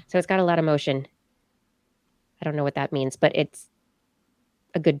 So it's got a lot of motion. I don't know what that means, but it's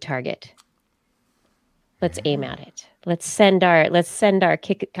a good target. Let's aim at it. Let's send our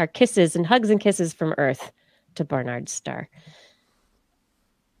kisses and hugs and kisses from Earth to Barnard's star.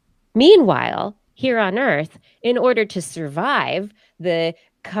 Meanwhile, here on Earth, in order to survive the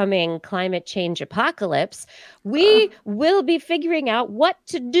coming climate change apocalypse, we will be figuring out what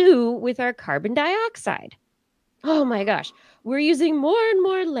to do with our carbon dioxide. Oh my gosh, we're using more and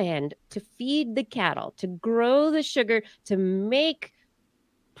more land to feed the cattle, to grow the sugar, to make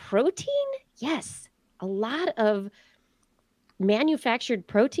protein? Yes, a lot of manufactured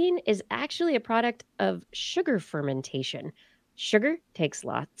protein is actually a product of sugar fermentation. Sugar takes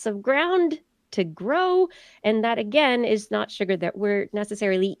lots of ground to grow, and that again is not sugar that we're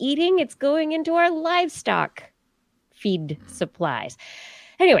necessarily eating. It's going into our livestock feed supplies.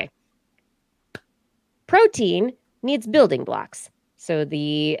 Anyway, protein needs building blocks. So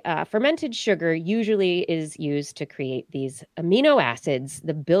the fermented sugar usually is used to create these amino acids,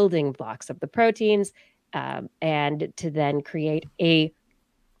 the building blocks of the proteins, and to then create a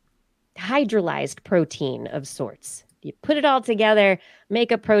hydrolyzed protein of sorts. You put it all together,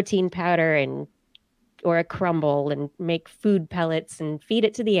 make a protein powder or a crumble, and make food pellets and feed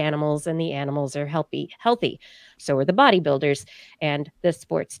it to the animals, and the animals are healthy. So are the bodybuilders and the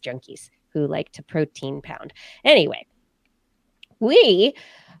sports junkies who like to protein pound. Anyway, we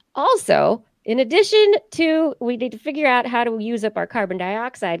also, in addition to, we need to figure out how to use up our carbon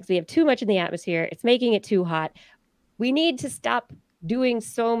dioxide because we have too much in the atmosphere. It's making it too hot. We need to stop doing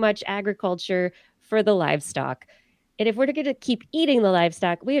so much agriculture for the livestock. And if we're going to keep eating the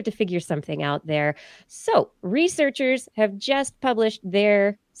livestock, we have to figure something out there. So researchers have just published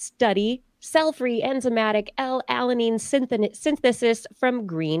their study, Cell-Free Enzymatic L-alanine Synthesis from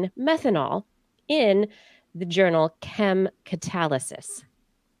Green Methanol, in the journal Chem Catalysis.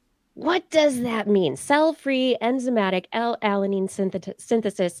 What does that mean? Cell-free enzymatic L-alanine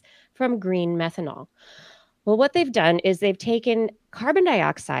synthesis from green methanol. Well, what they've done is they've taken carbon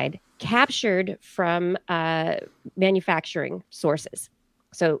dioxide captured from manufacturing sources.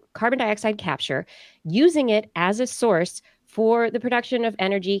 So carbon dioxide capture, using it as a source for the production of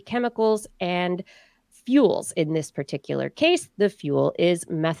energy, chemicals, and fuels. In this particular case, the fuel is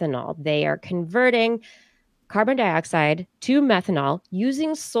methanol. They are converting carbon dioxide to methanol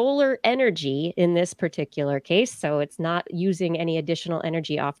using solar energy in this particular case. So it's not using any additional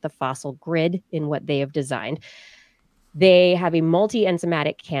energy off the fossil grid in what they have designed. They have a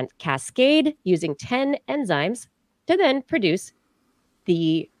multi-enzymatic cascade using 10 enzymes to then produce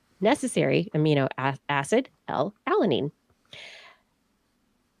the necessary amino acid L-alanine.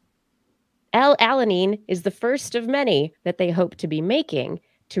 L-alanine is the first of many that they hope to be making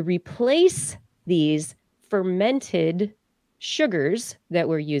to replace these fermented sugars that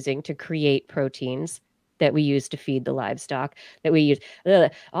we're using to create proteins that we use to feed the livestock, that we use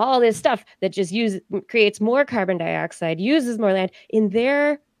all this stuff that just creates more carbon dioxide, uses more land. In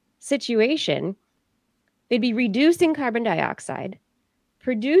their situation, they'd be reducing carbon dioxide,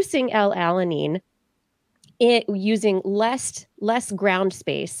 producing L-alanine, using less ground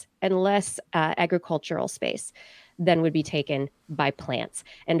space and less agricultural space. then would be taken by plants.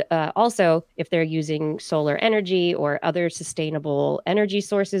 And also, if they're using solar energy or other sustainable energy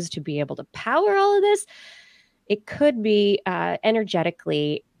sources to be able to power all of this, it could be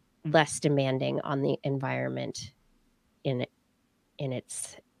energetically less demanding on the environment in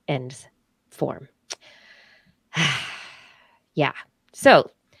its end form. Yeah.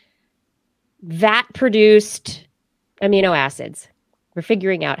 So that produced amino acids. We're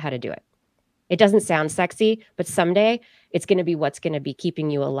figuring out how to do it. It doesn't sound sexy, but someday it's going to be what's going to be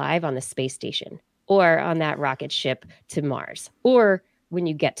keeping you alive on the space station or on that rocket ship to Mars or when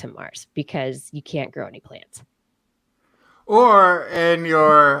you get to Mars because you can't grow any plants. Or in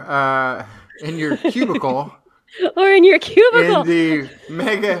your cubicle. Or in your cubicle. In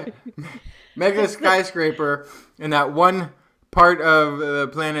the mega skyscraper in that one part of the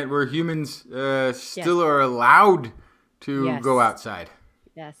planet where humans still are allowed to go outside.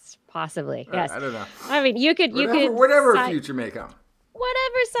 Yes, possibly. Yes. I don't know. I mean, you could whatever future may come.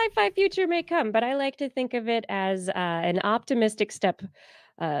 Whatever sci-fi future may come, but I like to think of it as an optimistic step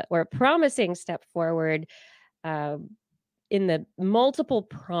or a promising step forward in the multiple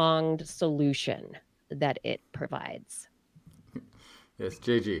pronged solution that it provides. Yes,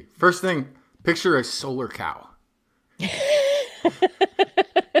 JG. First thing, picture a solar cow.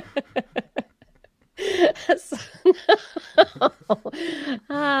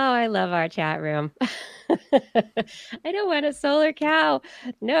 Oh, I love our chat room. I don't want a solar cow.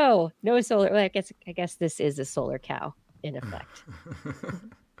 No solar. Well, I guess this is a solar cow in effect.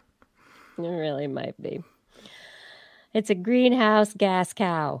 It really might be. It's a greenhouse gas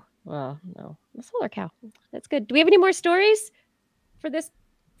cow. Well, no, a solar cow. That's good. Do we have any more stories for this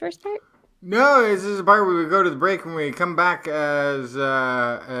first part? No, this is the part where we go to the break and we come back as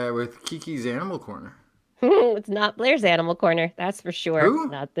with Kiki's Animal Corner. It's not Blair's Animal Corner, that's for sure. Who?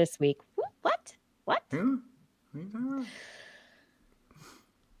 Not this week. What? Who?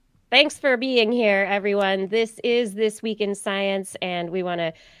 Thanks for being here, everyone. This is This Week in Science, and we want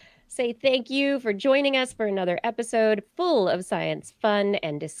to say thank you for joining us for another episode full of science fun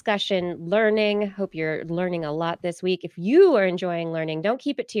and discussion, learning. Hope you're learning a lot this week. If you are enjoying learning, don't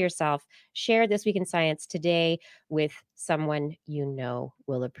keep it to yourself. Share This Week in Science today with someone you know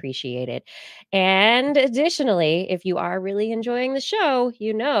will appreciate it. And additionally, if you are really enjoying the show,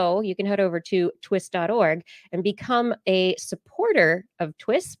 you can head over to TWIS.org and become a supporter of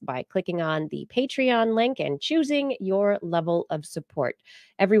TWIS by clicking on the Patreon link and choosing your level of support.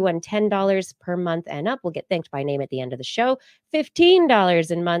 Everyone $10 per month and up will get thanked by name at the end of the show.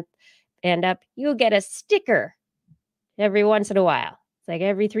 $15 a month and up, you'll get a sticker every once in a while. It's like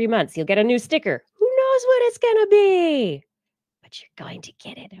every 3 months, you'll get a new sticker. Who knows what it's going to be? But you're going to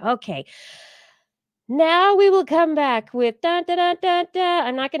get it. Okay. Now we will come back with da da da da da.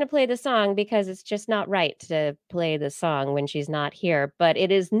 I'm not going to play the song because it's just not right to play the song when she's not here. But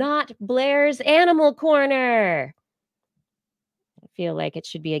it is not Blair's Animal Corner. I feel like it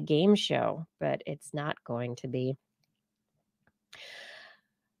should be a game show, but it's not going to be.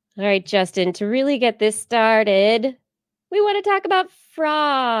 All right, Justin, to really get this started, we want to talk about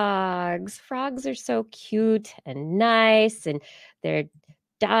frogs. Frogs are so cute and nice, and they're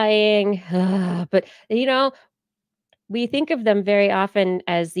dying. But, we think of them very often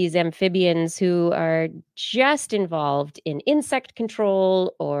as these amphibians who are just involved in insect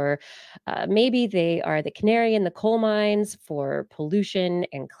control, or maybe they are the canary in the coal mines for pollution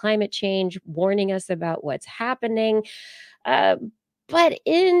and climate change, warning us about what's happening. But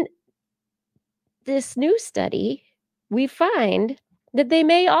in this new study, we find that they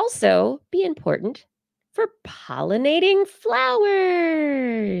may also be important for pollinating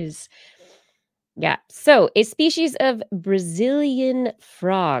flowers. Yeah, so a species of Brazilian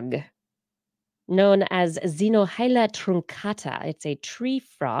frog known as Xenohyla truncata. It's a tree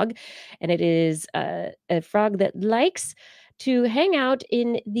frog, and it is a frog that likes to hang out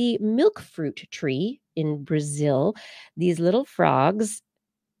in the milk fruit tree in Brazil. These little frogs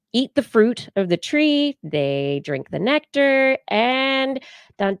eat the fruit of the tree, they drink the nectar, and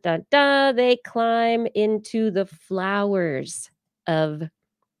dun dun dun, they climb into the flowers of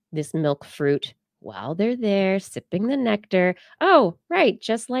this milk fruit while they're there sipping the nectar. Oh, right,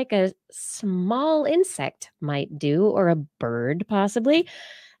 just like a small insect might do, or a bird possibly.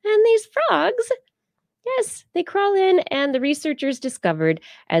 And these frogs, yes, they crawl in, and the researchers discovered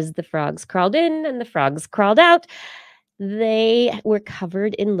as the frogs crawled in and the frogs crawled out, they were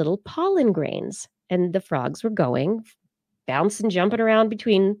covered in little pollen grains, and the frogs were going, bouncing, jumping around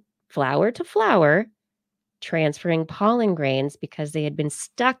between flower to flower, transferring pollen grains because they had been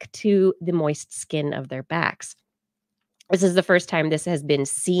stuck to the moist skin of their backs. This is the first time this has been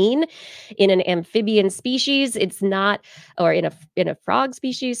seen in an amphibian species. It's not, or in a frog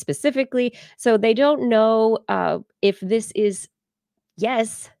species specifically. So they don't know if this is,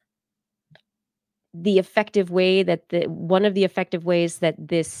 yes, the effective way that one of the effective ways that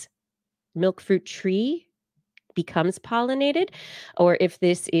this milk fruit tree becomes pollinated, or if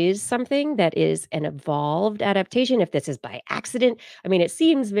this is something that is an evolved adaptation, if this is by accident. I mean, it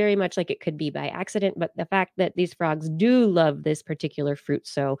seems very much like it could be by accident, but the fact that these frogs do love this particular fruit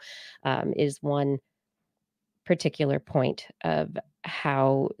is one particular point of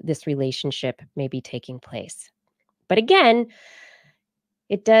how this relationship may be taking place. But again,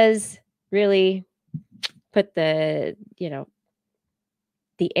 it does really put the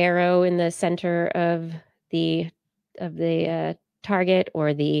arrow in the center of the target,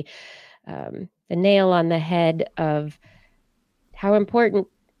 or the nail on the head of how important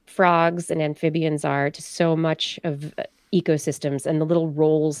frogs and amphibians are to so much of ecosystems and the little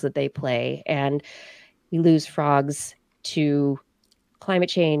roles that they play. And we lose frogs to climate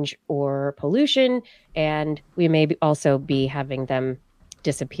change or pollution, and we may also be having them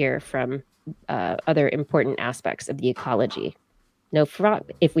disappear from other important aspects of the ecology. No frog.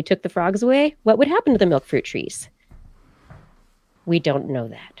 If we took the frogs away, what would happen to the milk fruit trees? We don't know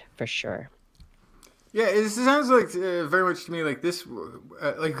that for sure. Yeah, it sounds like very much to me like this,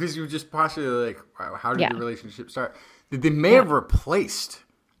 like because you just postulated like, wow, how did the relationship start? They may have replaced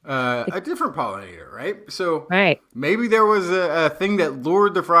a different pollinator, right? So maybe there was a thing that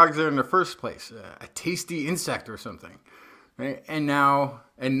lured the frogs there in the first place, a tasty insect or something, right? And now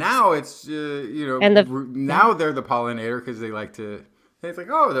it's now they're the pollinator because they like to. It's like,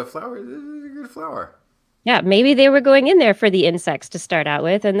 oh, the flower, this is a good flower. Yeah, maybe they were going in there for the insects to start out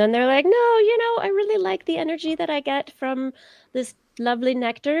with, and then they're like, no, I really like the energy that I get from this lovely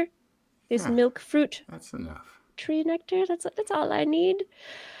nectar, this milk fruit. That's enough. Tree nectar. That's all I need.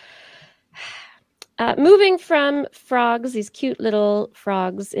 Moving from frogs, these cute little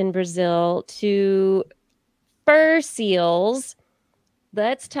frogs in Brazil, to fur seals.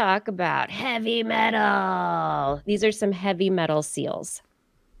 Let's talk about heavy metal. These are some heavy metal seals.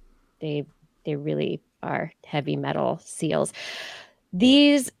 They really are heavy metal seals.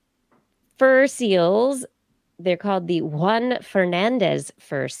 These fur seals, they're called the Juan Fernandez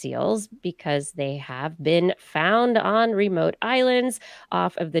fur seals because they have been found on remote islands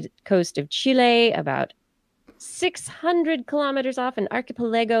off of the coast of Chile, about 600 kilometers off an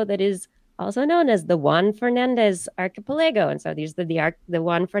archipelago that is also known as the Juan Fernandez archipelago. And so these are the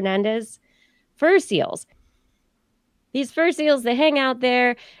Juan Fernandez fur seals. These fur seals, they hang out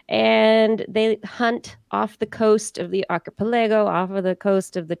there and they hunt off the coast of the archipelago, off of the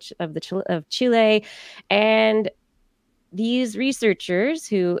coast of Chile. And these researchers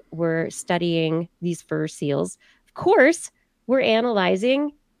who were studying these fur seals, of course, were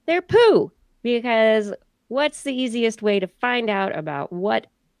analyzing their poo, because what's the easiest way to find out about what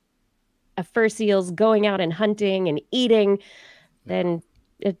a fur seal's going out and hunting and eating than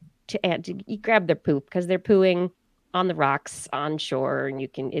to grab their poop, because they're pooing on the rocks on shore, and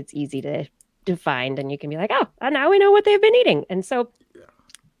it's easy to find, and you can be like, oh, now we know what they've been eating. And so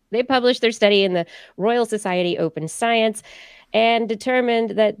they published their study in the Royal Society Open Science and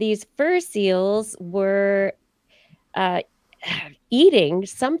determined that these fur seals were eating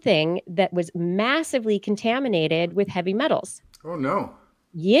something that was massively contaminated with heavy metals. Oh, no.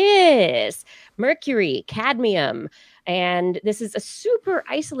 Yes, mercury, cadmium. And this is a super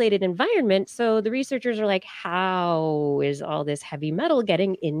isolated environment. So the researchers are like, how is all this heavy metal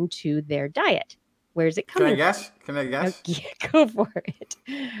getting into their diet? Where's it coming from? Can I guess? Go for it.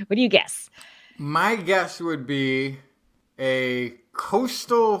 What do you guess? My guess would be a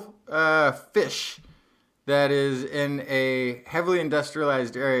coastal fish that is in a heavily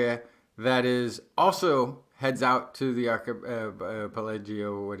industrialized area that is also heads out to the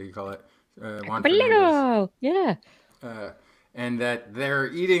archipelago, what do you call it? Archipelago, yeah. And that they're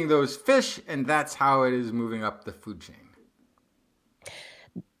eating those fish, and that's how it is moving up the food chain.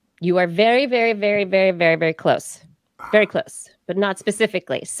 You are very, very, very, very, very, very close. Very close, but not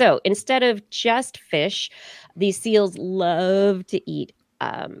specifically. So instead of just fish, these seals love to eat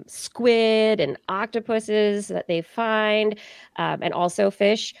squid and octopuses that they find, and also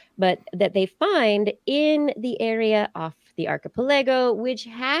fish, but that they find in the area off the archipelago, which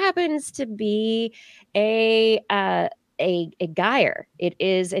happens to be a gyre. It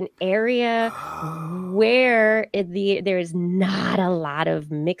is an area where there is not a lot of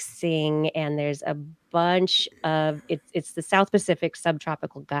mixing, and there's a bunch of it's the South Pacific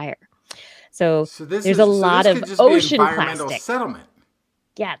subtropical gyre. So there's a lot of ocean plastic. Settlement.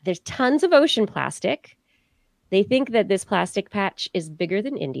 Yeah, there's tons of ocean plastic, They think that this plastic patch is bigger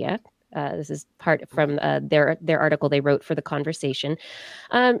than India. This is part from their article they wrote for The Conversation.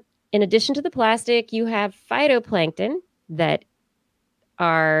 In addition to the plastic, you have phytoplankton that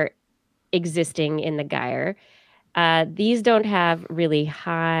are existing in the gyre. These don't have really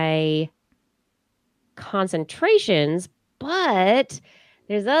high concentrations, but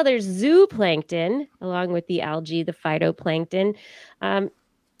there's other zooplankton along with the algae, the phytoplankton.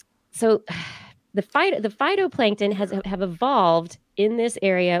 So the phytoplankton have evolved in this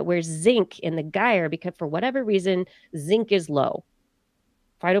area where zinc in the gyre, because for whatever reason, zinc is low.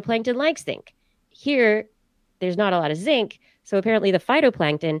 Phytoplankton likes zinc. Here, there's not a lot of zinc, so apparently the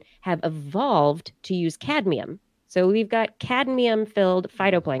phytoplankton have evolved to use cadmium. So we've got cadmium-filled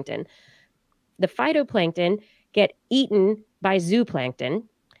phytoplankton. The phytoplankton get eaten by zooplankton.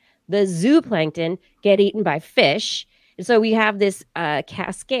 The zooplankton get eaten by fish. And so we have this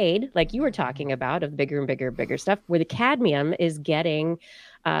cascade, like you were talking about, of bigger and bigger and bigger stuff, where the cadmium is getting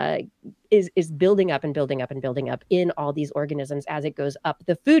is building up and building up and building up in all these organisms as it goes up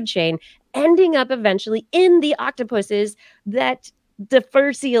the food chain, ending up eventually in the octopuses that the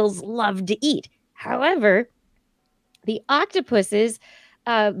fur seals love to eat. However, the octopuses,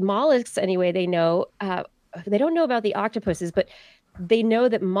 mollusks anyway, they know, they don't know about the octopuses, but they know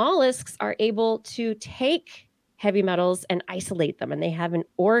that mollusks are able to take heavy metals and isolate them. And they have an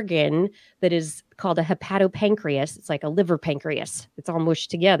organ that is called a hepatopancreas. It's like a liver pancreas. It's all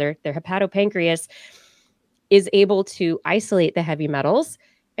mushed together. Their hepatopancreas is able to isolate the heavy metals.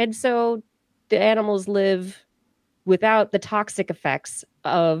 And so the animals live without the toxic effects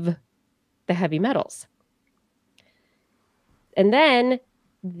of the heavy metals. And then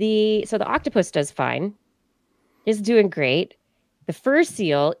the octopus does fine, is doing great. The fur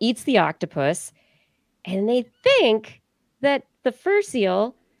seal eats the octopus, and they think that the fur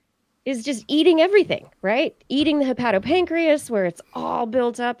seal is just eating everything, right? Eating the hepatopancreas where it's all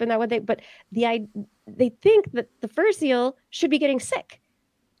built up and that what they think that the fur seal should be getting sick.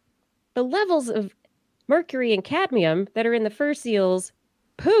 The levels of mercury and cadmium that are in the fur seal's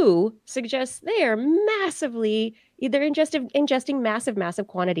poo suggests they are massively either ingesting massive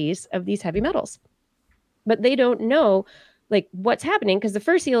quantities of these heavy metals. But they don't know like what's happening because the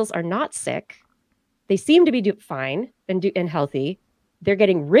fur seals are not sick. They seem to be fine and healthy. They're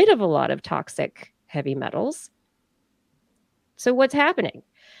getting rid of a lot of toxic heavy metals. So what's happening?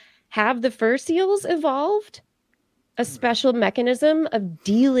 Have the fur seals evolved a special mechanism of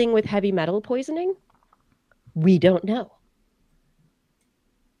dealing with heavy metal poisoning? We don't know.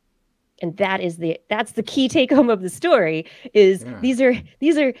 And that's the key take home of the story is these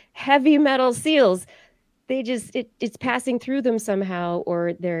are heavy metal seals. It's passing through them somehow,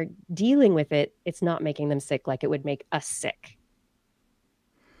 or they're dealing with it. It's not making them sick like it would make us sick.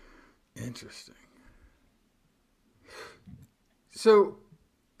 Interesting. So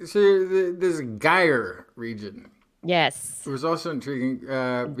this gyre region. Yes. It was also intriguing.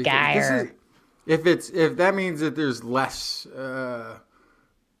 Gyre. If that means that there's less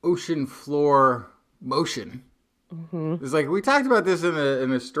ocean floor motion. Mm-hmm. It's like we talked about this in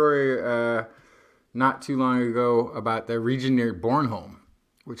a story not too long ago about the region near Bornholm,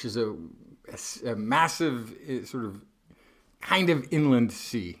 which is a massive sort of kind of inland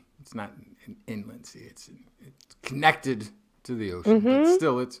sea. It's not an inland sea. It's connected to the ocean, mm-hmm. but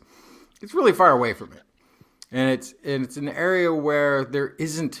still it's really far away from it. And it's an area where there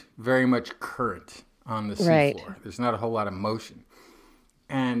isn't very much current on the seafloor. There's not a whole lot of motion.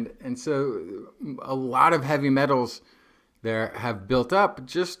 And so a lot of heavy metals there have built up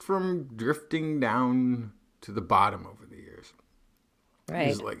just from drifting down to the bottom over the years. Right.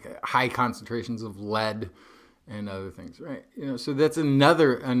 There's like high concentrations of lead and other things, right? So that's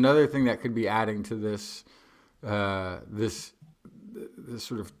another thing that could be adding to this this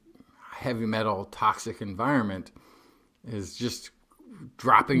sort of heavy metal toxic environment is just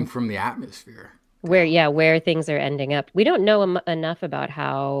dropping from the atmosphere. Where things are ending up. We don't know enough about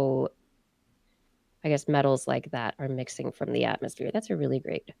how, I guess, metals like that are mixing from the atmosphere. That's a really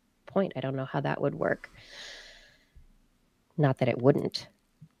great point. I don't know how that would work. Not that it wouldn't.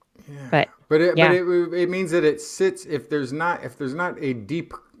 Yeah. But it means that it sits if there's not a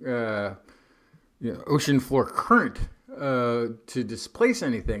deep ocean floor current to displace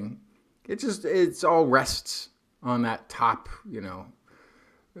anything. It's all rests on that top,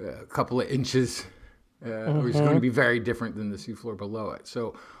 a couple of inches, mm-hmm. which is going to be very different than the seafloor below it.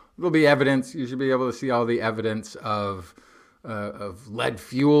 So there'll be evidence. You should be able to see all the evidence of lead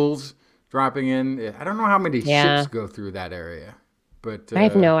fuels dropping in. I don't know how many ships go through that area, but I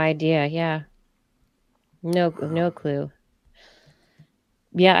have no idea. Yeah, no clue.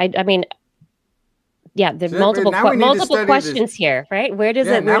 Yeah, I mean, Yeah, the So now we need to multiple study questions here, right? Where does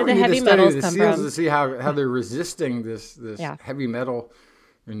it? Where now do we the need to heavy study metals the come seals from? to see how they're resisting this Yeah. heavy metal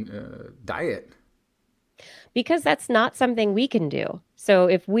diet. Because that's not something we can do. So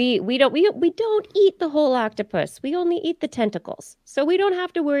if we don't eat the whole octopus. We only eat the tentacles. So we don't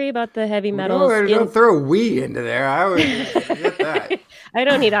have to worry about the heavy metals. Don't throw we into there. I would get that. I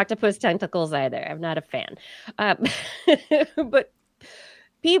don't eat octopus tentacles either. I'm not a fan. But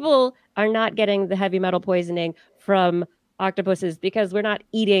people are not getting the heavy metal poisoning from octopuses because we're not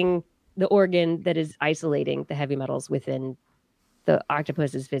eating the organ that is isolating the heavy metals within the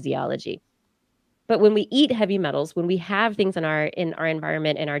octopus's physiology. But when we eat heavy metals, when we have things in our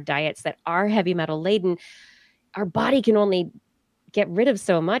environment and our diets that are heavy metal laden, our body can only get rid of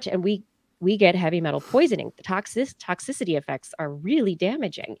so much, and we get heavy metal poisoning. The toxicity effects are really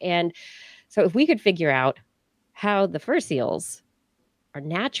damaging. And so if we could figure out how the fur seals are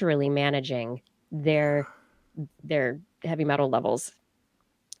naturally managing their heavy metal levels,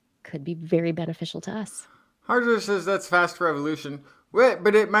 could be very beneficial to us. Harzer says that's fast for evolution.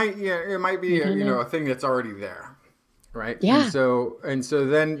 But it might be a thing that's already there, right? Yeah. And so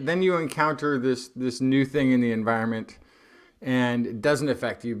then you encounter this new thing in the environment, and it doesn't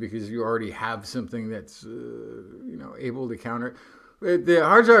affect you because you already have something that's able to counter it. The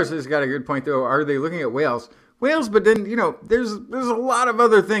Harzer has got a good point though. Are they looking at whales? But then there's a lot of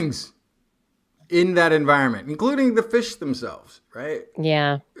other things in that environment, including the fish themselves, right?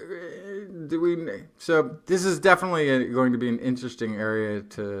 Yeah. So this is definitely going to be an interesting area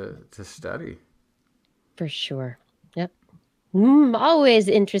to study. For sure. Yep. Always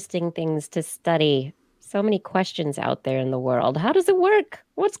interesting things to study. So many questions out there in the world. How does it work?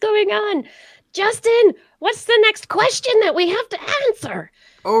 What's going on? Justin, what's the next question that we have to answer?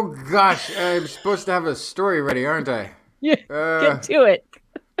 Oh gosh, I'm supposed to have a story ready, aren't I? Yeah. Get to it.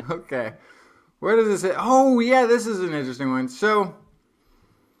 Okay. What does it say? Oh yeah, this is an interesting one. So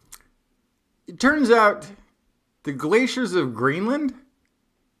it turns out the glaciers of Greenland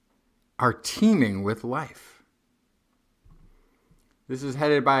are teeming with life. This is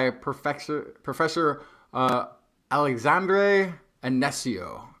headed by Professor Alexandre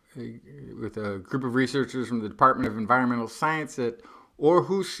Anesio with a group of researchers from the Department of Environmental Science at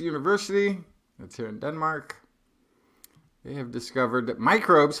Aarhus University. That's here in Denmark. They have discovered that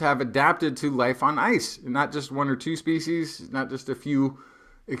microbes have adapted to life on ice, and not just one or two species, not just a few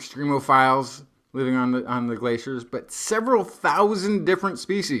extremophiles living on the glaciers, but several thousand different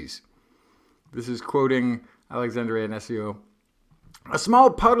species. This is quoting Alexandre Anesio. A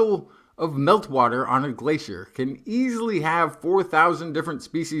small puddle of meltwater on a glacier can easily have 4,000 different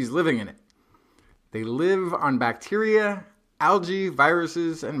species living in it. They live on bacteria, algae,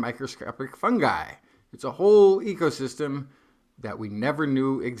 viruses, and microscopic fungi. It's a whole ecosystem that we never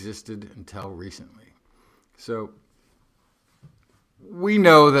knew existed until recently. So we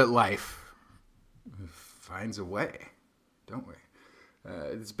know that life finds a way, don't we?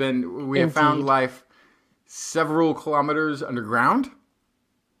 We have found life several kilometers underground,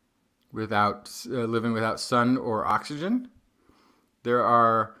 living without sun or oxygen. There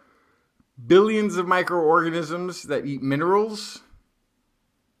are billions of microorganisms that eat minerals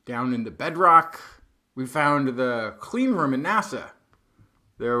down in the bedrock. We found the clean room in NASA.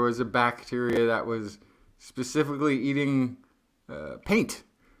 There was a bacteria that was specifically eating paint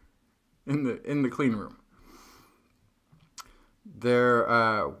in the clean room.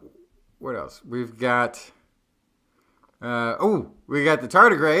 What else? We've got we got the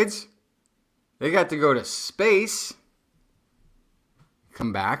tardigrades. They got to go to space.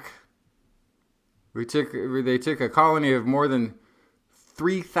 Come back. They took a colony of more than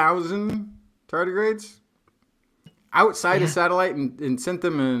 3,000 tardigrades outside a satellite and sent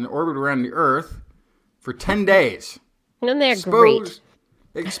them in orbit around the Earth for 10 days. And they're great.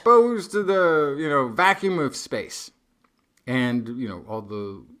 Exposed to the vacuum of space, and all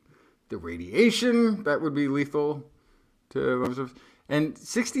the radiation that would be lethal to most of us. And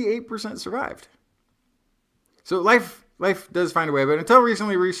 68% survived. So life does find a way, but until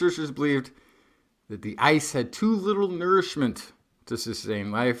recently, researchers believed that the ice had too little nourishment to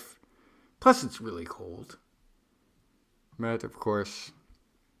sustain life. Plus, it's really cold. But, of course,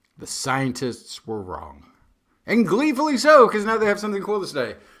 the scientists were wrong. And gleefully so, because now they have something cool to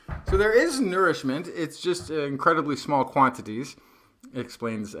study. So there is nourishment. It's just incredibly small quantities,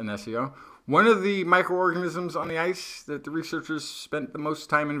 explains Anesio. One of the microorganisms on the ice that the researchers spent the most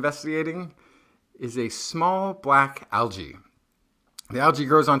time investigating is a small black algae. The algae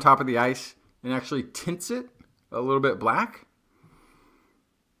grows on top of the ice and actually tints it a little bit black.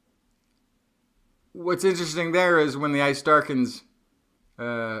 What's interesting there is when the ice darkens,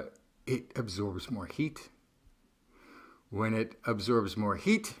 it it absorbs more heat. When it absorbs more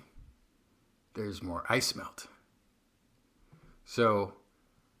heat, there's more ice melt. So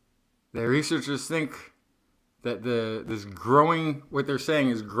the researchers think that what they're saying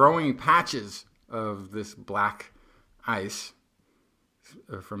is growing patches of this black ice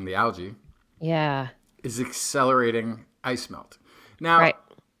from the algae is accelerating ice melt. Now,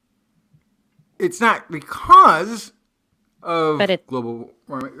 it's not because of global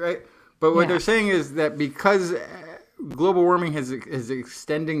warming, right? But what they're saying is that because global warming is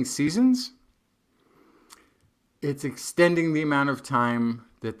extending seasons, it's extending the amount of time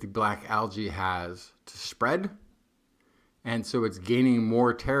that the black algae has to spread. And so it's gaining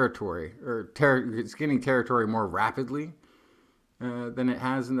more territory, it's gaining territory more rapidly than it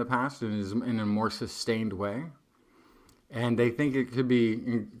has in the past, and is in a more sustained way. And they think it could be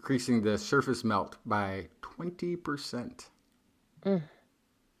increasing the surface melt by 20%.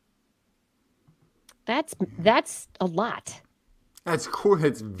 That's a lot. That's cool.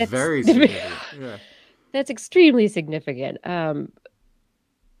 That's very significant. Yeah. That's extremely significant. And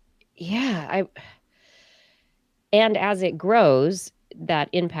as it grows, that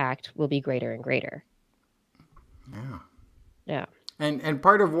impact will be greater and greater. Yeah. And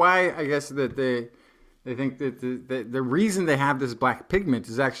part of why, I guess, that they think that the reason they have this black pigment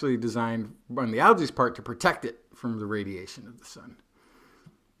is actually designed on the algae's part to protect it from the radiation of the sun.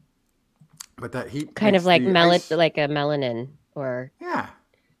 But that heat kind of like like a melanin or a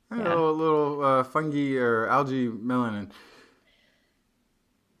little fungi or algae melanin.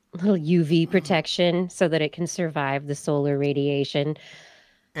 A little UV protection so that it can survive the solar radiation.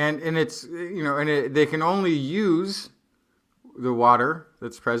 And it's they can only use the water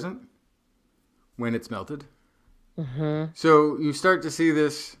that's present when it's melted. So you start to see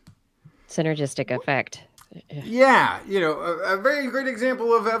this synergistic effect. Yeah, a very great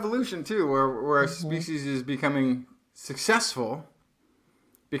example of evolution too, where a species is becoming successful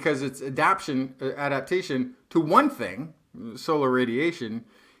because its adaptation to one thing, solar radiation,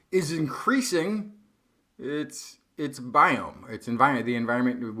 is increasing its biome, the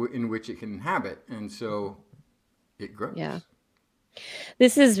environment in which it can inhabit, and so it grows. Yeah,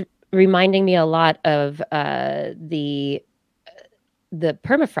 this is reminding me a lot of the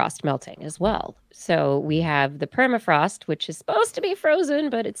permafrost melting as well. So we have the permafrost, which is supposed to be frozen,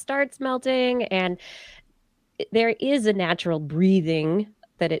 but it starts melting, and there is a natural breathing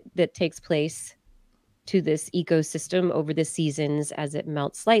that takes place to this ecosystem over the seasons as it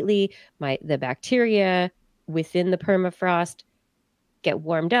melts slightly. The bacteria within the permafrost get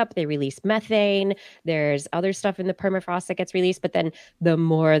warmed up, they release methane. There's other stuff in the permafrost that gets released, but then the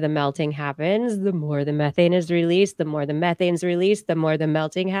more the melting happens, the more the methane is released, the more the methane's released, the more the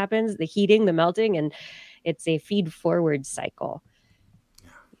melting happens, the heating, the melting, and it's a feed forward cycle.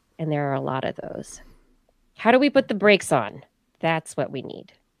 And there are a lot of those. How do we put the brakes on? That's what we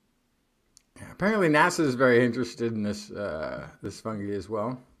need. Yeah, apparently NASA is very interested in this fungi as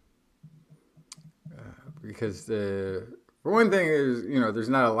well. Because for one thing is, there's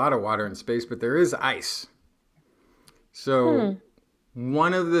not a lot of water in space, but there is ice. So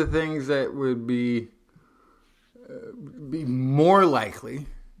one of the things that would be more likely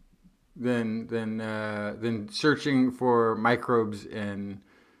than searching for microbes in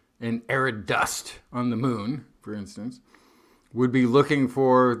arid dust on the moon, for instance, would be looking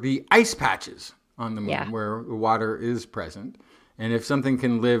for the ice patches on the moon where the water is present. And if something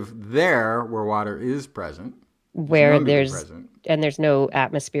can live there where water is present, where there's no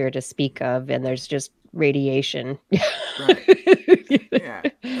atmosphere to speak of, and there's just radiation.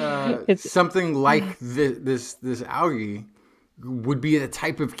 Right. Yeah. Something like this algae would be the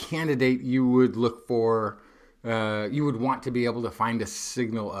type of candidate you would look for, you would want to be able to find a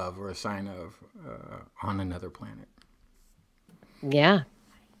signal of or a sign of on another planet. Yeah,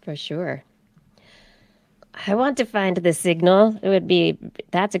 for sure. I want to find the signal.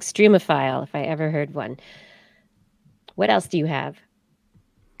 That's extremophile if I ever heard one. What else do you have?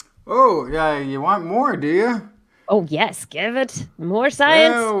 Oh, yeah, you want more, do you? Oh, yes, give it. More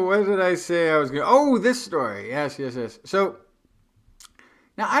science. Oh, what did I say I was going to... Oh, this story. Yes. So,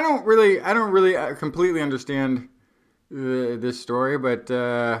 now I don't really completely understand this story, but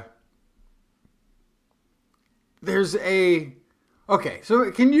there's a... Okay,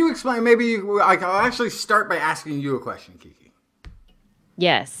 so can you explain, I'll actually start by asking you a question, Kiki.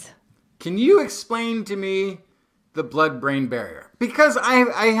 Yes. Can you explain to me the blood-brain barrier? Because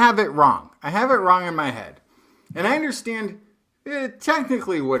I have it wrong. I have it wrong in my head. And I understand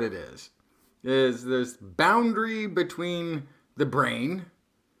technically what it is there's boundary between the brain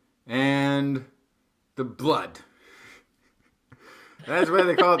and the blood. That's why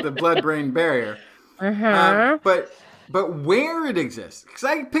they call it the blood-brain barrier. But where it exists, because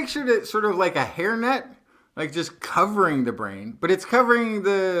I pictured it sort of like a hairnet, like just covering the brain, but it's covering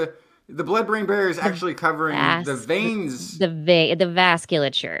the blood-brain barrier is actually covering the veins, the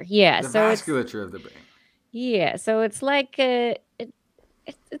vasculature. Yeah, the so vasculature of the brain. Yeah, so it's like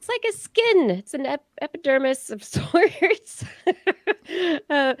it's like a skin. It's an epidermis of sorts.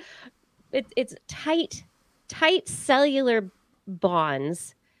 It's tight cellular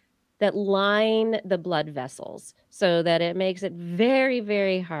bonds that line the blood vessels so that it makes it very,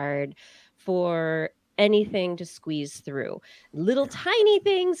 very hard for anything to squeeze through. Little tiny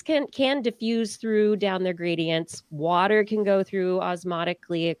things can diffuse through down their gradients. Water can go through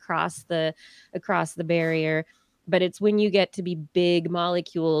osmotically across the barrier, but it's when you get to be big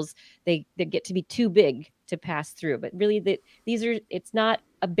molecules, they get to be too big to pass through. But really, it's not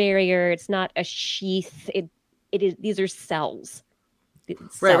a barrier, it's not a sheath. These are cells.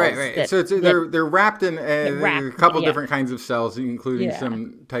 Right. So they're wrapped in a couple different kinds of cells, including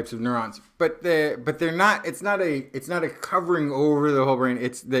some types of neurons. But they're not. It's not a covering over the whole brain.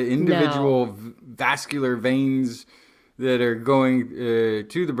 It's the individual vascular veins that are going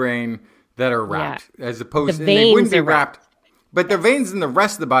to the brain that are wrapped, as opposed to they wouldn't be wrapped. But the veins in the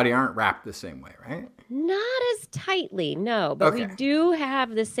rest of the body aren't wrapped the same way, right? Not as tightly, no. But we do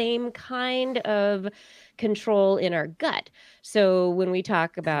have the same kind of control in our gut. So when we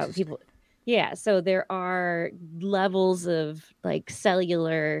talk about people, so there are levels of like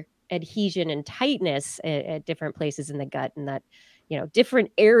cellular adhesion and tightness at different places in the gut, and that,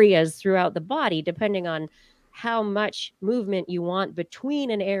 different areas throughout the body, depending on how much movement you want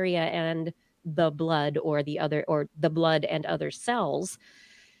between an area and the blood or the blood and other cells.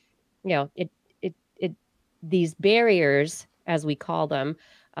 These barriers, as we call them,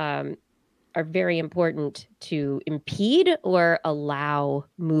 are very important to impede or allow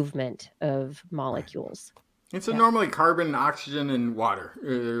movement of molecules. And so normally carbon, oxygen, and water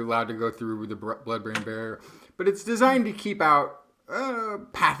are allowed to go through the blood-brain barrier, but it's designed to keep out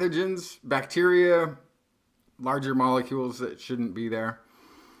pathogens, bacteria, larger molecules that shouldn't be there.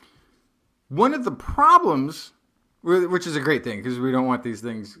 One of the problems, which is a great thing because we don't want these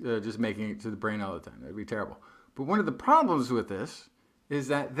things just making it to the brain all the time. That'd be terrible. But one of the problems with this is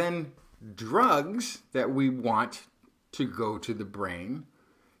that then drugs that we want to go to the brain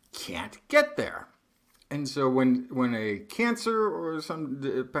can't get there. And so when a cancer or some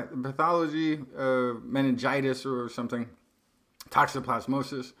pathology, meningitis or something,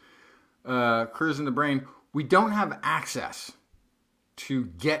 toxoplasmosis, occurs in the brain, we don't have access to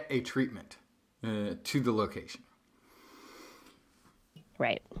get a treatment to the location.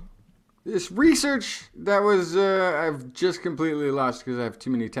 Right. This research that was, I've just completely lost because I have too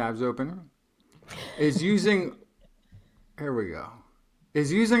many tabs open, is using, here we go,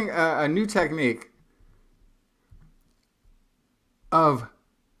 is using a new technique of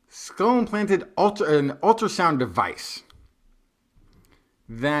skull-implanted an ultrasound device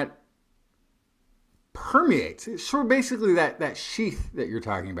that permeates. It's sort of basically that sheath that you're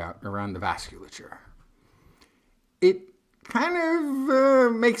talking about around the vasculature. It kind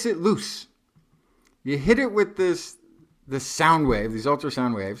of makes it loose. You hit it with this sound wave, these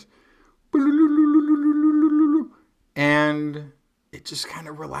ultrasound waves, and it just kind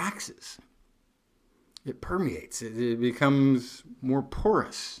of relaxes. It permeates. It becomes more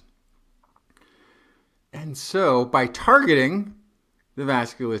porous. And so by targeting the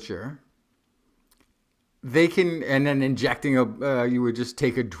vasculature, they can, and then injecting you would just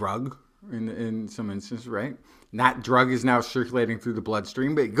take a drug in some instances, right? And that drug is now circulating through the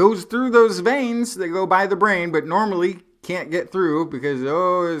bloodstream, but it goes through those veins that go by the brain, but normally can't get through because,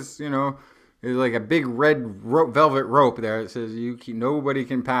 there's like a big red velvet rope there that says nobody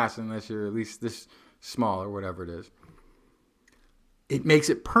can pass unless you're at least this small or whatever it is. It makes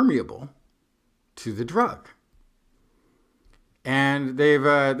it permeable to the drug. And they've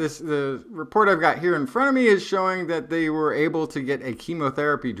the report I've got here in front of me is showing that they were able to get a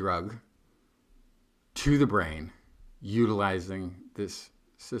chemotherapy drug to the brain utilizing this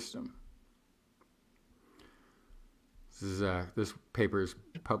system. This paper is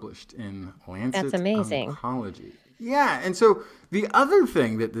published in Lancet That's amazing. Oncology. Yeah, and so the other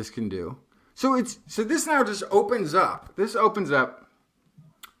thing that this can do, so this now just opens up. This opens up.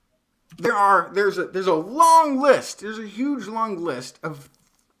 There's a long list. There's a huge long list of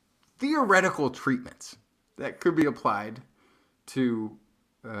theoretical treatments that could be applied to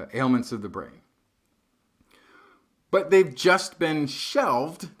ailments of the brain. But they've just been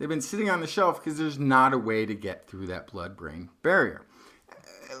shelved. They've been sitting on the shelf because there's not a way to get through that blood-brain barrier,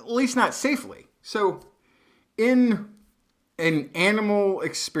 at least not safely. So in an animal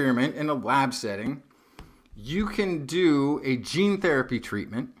experiment in a lab setting, you can do a gene therapy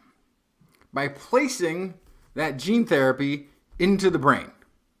treatment by placing that gene therapy into the brain.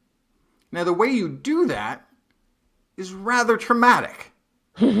 Now, the way you do that is rather traumatic.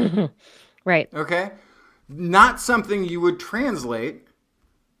 Right. Okay? Not something you would translate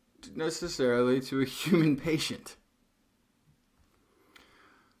necessarily to a human patient.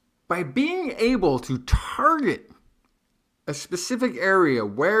 By being able to target a specific area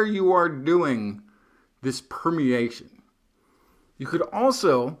where you are doing this permeation, you could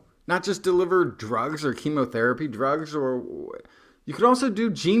also not just deliver drugs or chemotherapy drugs, or you could also do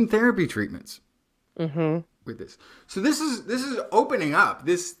gene therapy treatments with this. So this is opening up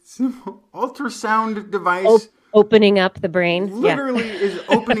this ultrasound device. Opening up the brain. Literally is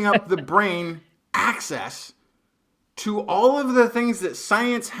opening up the brain access to all of the things that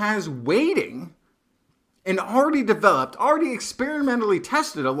science has waiting and already developed, already experimentally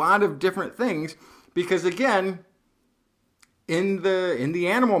tested a lot of different things. Because again, in the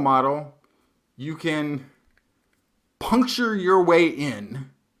animal model, you can puncture your way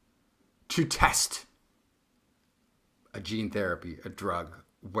in to test a gene therapy, a drug,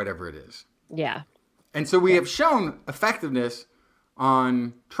 whatever it is. Yeah. And so we have shown effectiveness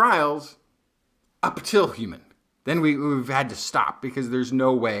on trials up till human. Then we've had to stop because there's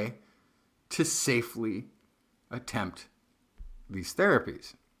no way to safely attempt these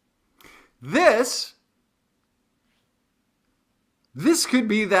therapies. This could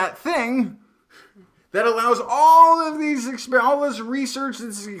be that thing that allows all of these all this research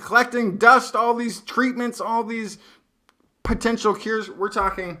that's collecting dust, all these treatments, all these potential cures. We're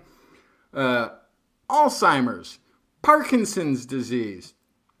talking Alzheimer's, Parkinson's disease,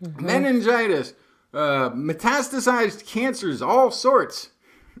 meningitis, metastasized cancers, all sorts,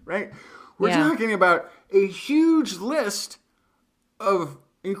 right? We're talking about a huge list of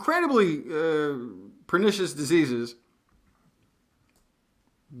incredibly pernicious diseases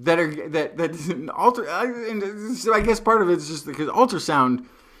that alter. And so I guess part of it is just because ultrasound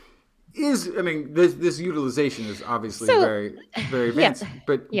is. I mean, this utilization is obviously very, very advanced,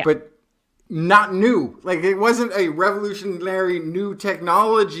 but not new. Like, it wasn't a revolutionary new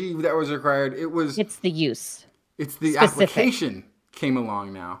technology that was required. It's the use. It's the application came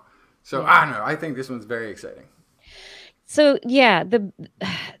along now. So I don't know. I think this one's very exciting. So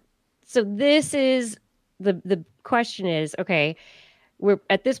so this is the question is, okay, we're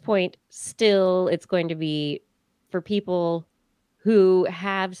at this point still, it's going to be for people who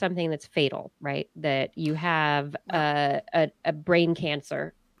have something that's fatal, right? That you have a brain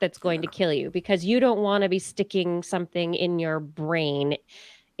cancer that's going to kill you, because you don't want to be sticking something in your brain,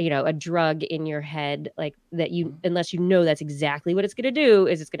 a drug in your head like that, unless you know that's exactly what it's going to do,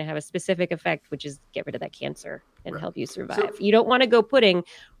 is it's going to have a specific effect, which is get rid of that cancer and help you survive. So, you don't want to go putting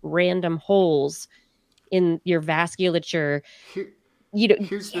random holes in your vasculature.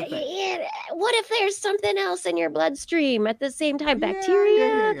 Here's the thing. What if there's something else in your bloodstream at the same time?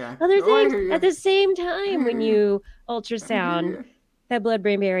 Bacteria, other things at the same time when you ultrasound that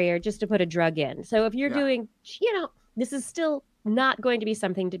blood-brain barrier just to put a drug in. So if you're doing, this is still not going to be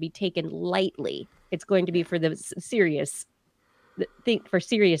something to be taken lightly. It's going to be for the serious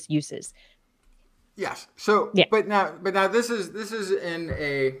uses. Yes. So, but now that's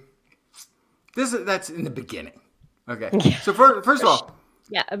in the beginning. Okay. So first of all,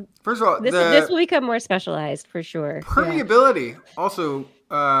 this will become more specialized for sure. Permeability also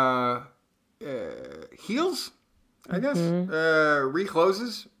heals, I guess,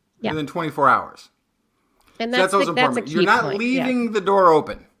 recloses within 24 hours. And that's also important. You're not leaving the door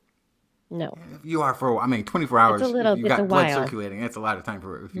open. No. You are 24 hours. It's if you've got blood circulating, that's a lot of time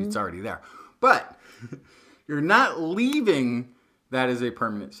for if it's already there. But you're not leaving that as a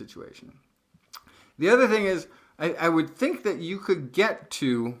permanent situation. The other thing is, I would think that you could get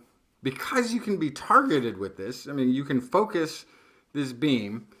to, because you can be targeted with this, I mean, you can focus this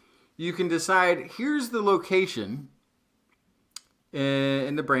beam, you can decide, here's the location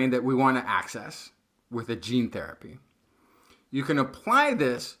in the brain that we want to access with a gene therapy. You can apply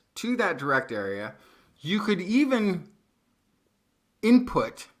this to that direct area. You could even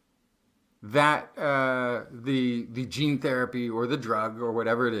input that the gene therapy or the drug or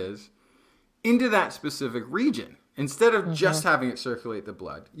whatever it is into that specific region. Instead of just having it circulate the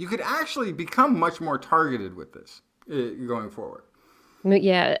blood, you could actually become much more targeted with this going forward.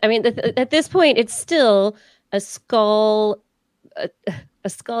 Yeah, I mean, at this point, it's still a skull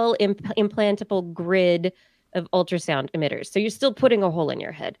implantable grid of ultrasound emitters. So you're still putting a hole in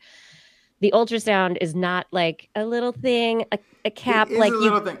your head. the ultrasound is not like a little thing, a cap, It is like a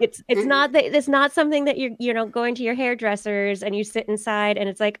little thing. it's not something that you're going to your hairdressers and you sit inside and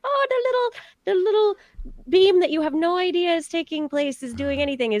it's like, oh, the little beam that you have no idea is taking place, is doing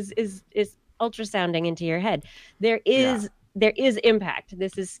anything, is ultrasounding into your head. There is impact.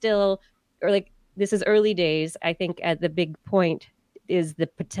 This is still, or like, this is early days. I think at the big point is the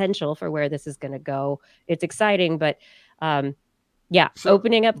potential for where this is going to go. It's exciting, but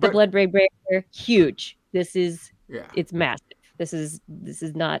opening up the blood-brain barrier, huge. This is it's massive. This is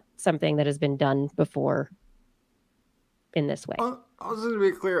not something that has been done before in this way. Also, to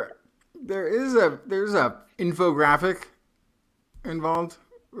be clear, there's a infographic involved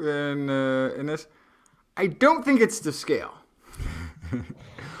in this. I don't think it's to scale.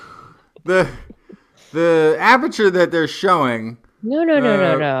 The aperture that they're showing.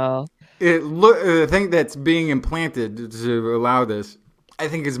 No. The thing that's being implanted to allow this, I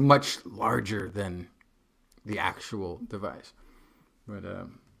think, is much larger than the actual device. But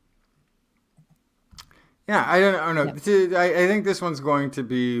I don't know. Yeah. I think this one's going to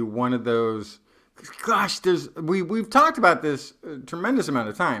be one of those. Gosh, we've talked about this a tremendous amount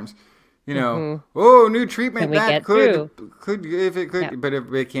of times. You know, new treatment that could if it could, but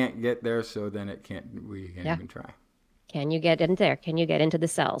if it can't get there, so then we can't even try. Can you get in there? Can you get into the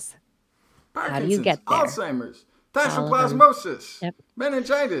cells? Parkinson's, how do you get there? Alzheimer's, toxoplasmosis,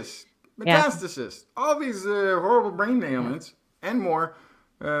 meningitis, metastasis, all these horrible brain ailments and more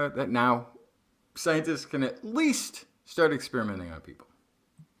that now scientists can at least start experimenting on people.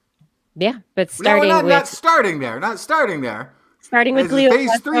 Yeah, but not starting there. Starting with glioblastoma.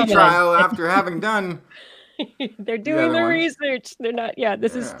 Phase 3 trial after having done. They're doing the research. They're not. Yeah,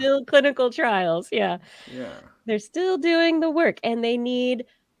 this is still clinical trials. Yeah. They're still doing the work, and they need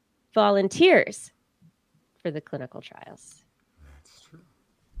volunteers for the clinical trials. That's true.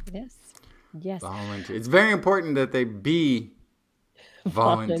 Yes. Volunteers. It's very important that they be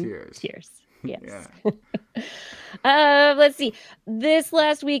volunteers. Yes. Let's see. This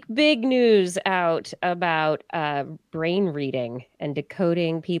last week, big news out about brain reading and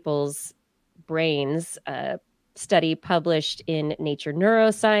decoding people's brains. A study published in Nature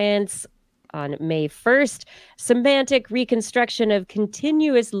Neuroscience on May 1st. Semantic reconstruction of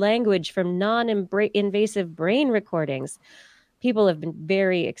continuous language from non-invasive brain recordings. People have been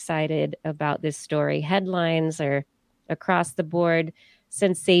very excited about this story. Headlines are across the board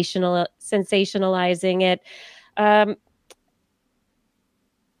sensationalizing it. The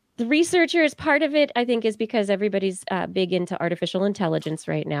researchers, part of it, I think, is because everybody's big into artificial intelligence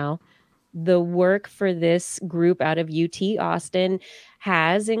right now. The work for this group out of UT Austin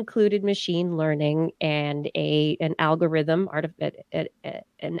has included machine learning and an algorithm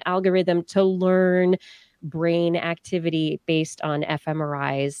to learn brain activity based on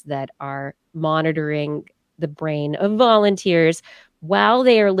fMRIs that are monitoring the brain of volunteers while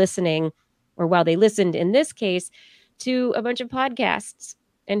they are listening, or while they listened in this case, to a bunch of podcasts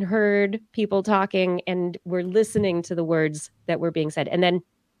and heard people talking and were listening to the words that were being said. And then,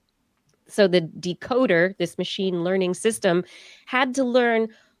 so the decoder, this machine learning system, had to learn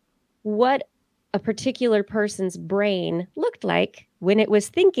what a particular person's brain looked like when it was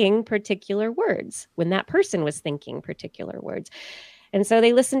thinking particular words, when that person was thinking particular words. And so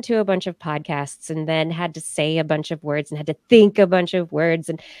they listened to a bunch of podcasts and then had to say a bunch of words and had to think a bunch of words.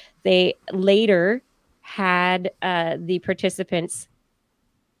 And they later had the participants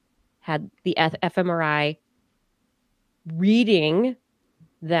had the fMRI reading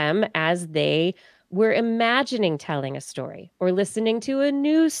them as they were imagining telling a story or listening to a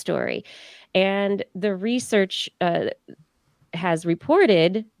news story. And the research has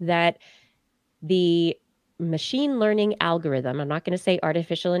reported that the machine learning algorithm, I'm not going to say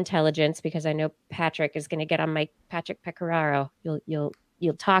artificial intelligence because I know Patrick is going to get on my Patrick Pecoraro. You'll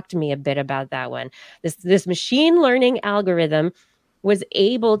talk to me a bit about that one. This machine learning algorithm was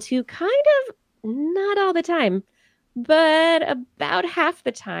able to kind of, not all the time, but about half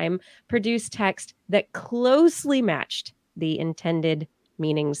the time, produce text that closely matched the intended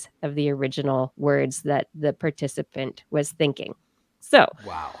meanings of the original words that the participant was thinking. So,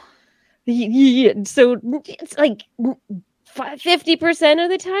 wow. So it's like 50% of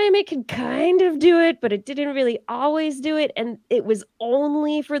the time it could kind of do it, but it didn't really always do it. And it was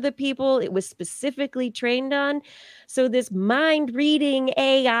only for the people it was specifically trained on. So this mind reading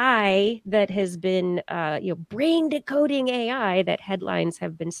AI that has been, brain decoding AI that headlines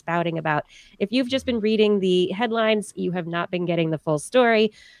have been spouting about. If you've just been reading the headlines, you have not been getting the full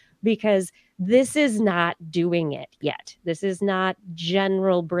story, because this is not doing it yet. This is not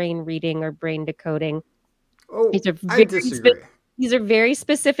general brain reading or brain decoding. Oh, I disagree. These are very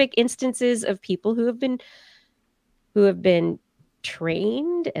specific instances of people who have been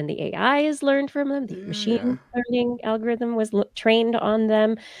trained, and the AI has learned from them. The machine learning algorithm was trained on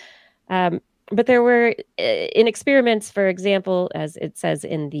them. But there were, in experiments, for example, as it says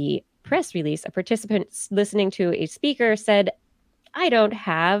in the press release, a participant listening to a speaker said, "I don't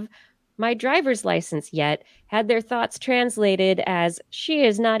have my driver's license yet," had their thoughts translated as, "She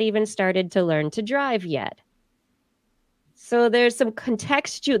has not even started to learn to drive yet." So there's some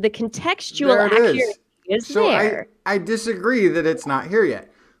contextual accuracy is so there. I disagree that it's not here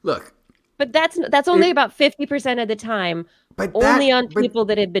yet. Look. But that's only about 50% of the time, only on people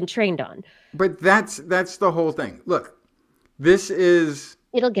that have been trained on. But that's the whole thing. Look,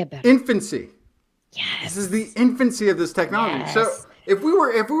 it'll get better. Infancy. Yes. This is the infancy of this technology. Yes. So if we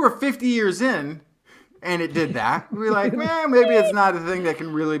were 50 years in and it did that, we'd be like, man, maybe it's not a thing that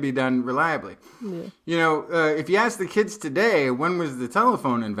can really be done reliably. Yeah. You know, if you ask the kids today, when was the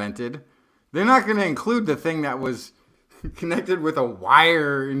telephone invented? They're not going to include the thing that was connected with a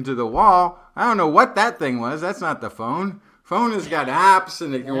wire into the wall. I don't know what that thing was. That's not the phone. Phone has got apps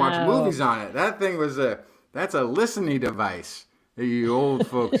and it can watch movies on it. That thing was that's a listening device that you old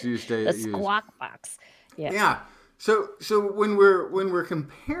folks used to use. The squawk box. Yeah. Yeah. So when we're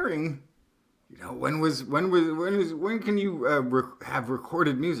comparing, you know, when can you have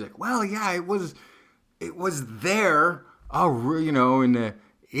recorded music? Well, yeah, it was there, you know, in the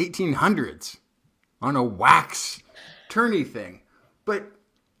 1800s on a wax tourney thing. But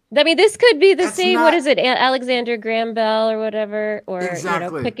I mean, this could be the same. What is it, Alexander Graham Bell or whatever, or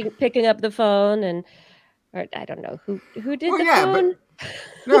exactly. You know, picking up the phone or I don't know who did the phone.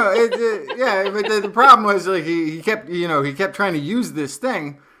 But the problem was like he kept trying to use this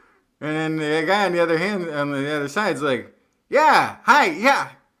thing, and then the guy on the other side's like, yeah, hi, yeah,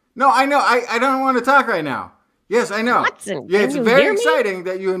 no, I know, I don't want to talk right now. Yes, I know. Watson, yeah, it's very exciting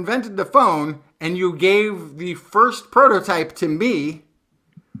that you invented the phone and you gave the first prototype to me,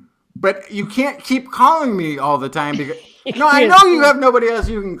 but you can't keep calling me all the time because no, I know you have nobody else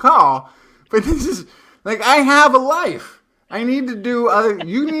you can call, but this is like I have a life. I need to do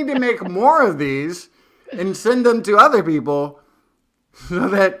you need to make more of these and send them to other people so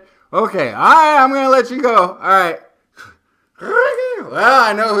that, okay, I'm going to let you go. All right. Well,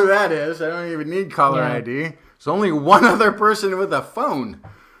 I know who that is. I don't even need caller ID. It's only one other person with a phone.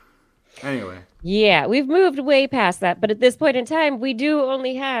 Anyway. Yeah, we've moved way past that. But at this point in time, we do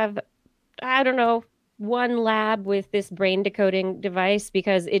only have, I don't know, one lab with this brain decoding device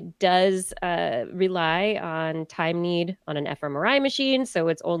because it does rely on time need on an fMRI machine. So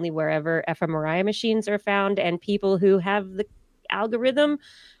it's only wherever fMRI machines are found and people who have the algorithm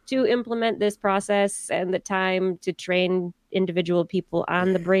to implement this process and the time to train individual people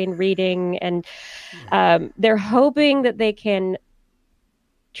on the brain reading. And they're hoping that they can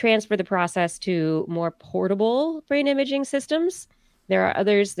transfer the process to more portable brain imaging systems. There are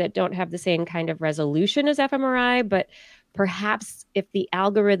others that don't have the same kind of resolution as fMRI, but perhaps if the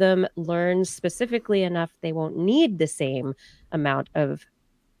algorithm learns specifically enough, they won't need the same amount of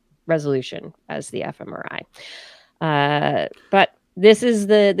resolution as the fMRI. But this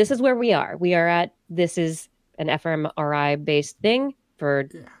is where we are. This is an fMRI based thing for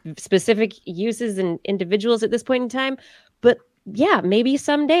specific uses and individuals at this point in time. But yeah, maybe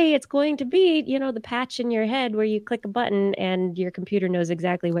someday it's going to be, you know, the patch in your head where you click a button and your computer knows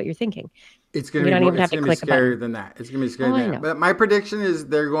exactly what you're thinking. It's going to be scarier than that. It's going to be scarier than that. But my prediction is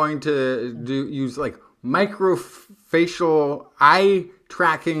they're going to use like microfacial eye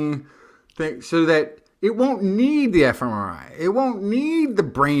tracking thing so that it won't need the fMRI. It won't need the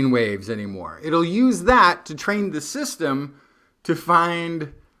brain waves anymore. It'll use that to train the system to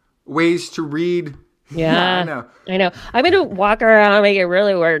find ways to read. Yeah, I know. I'm going to walk around making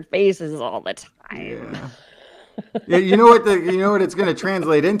really weird faces all the time. Yeah, you know what it's going to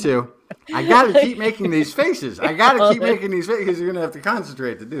translate into? I got to keep making these faces. I got to keep making these faces because you're going to have to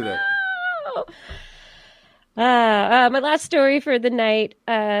concentrate to do that. My last story for the night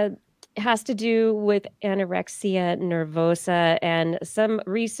has to do with anorexia nervosa and some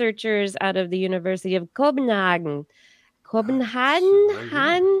researchers out of the University of Copenhagen.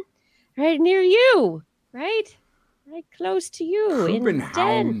 Right near you, right close to you.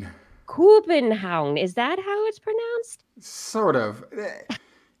 Copenhagen. Is that how it's pronounced? Sort of.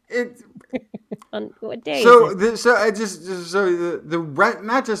 On what day? Not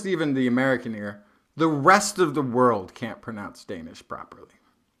just even the American ear, the rest of the world can't pronounce Danish properly.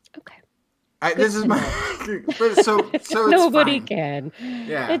 Okay. This is my. so nobody fine. can.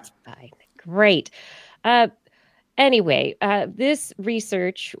 Yeah, it's fine. Great. Anyway, this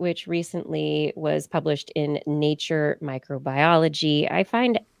research, which recently was published in Nature Microbiology, I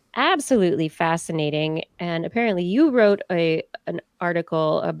find absolutely fascinating. And apparently, you wrote an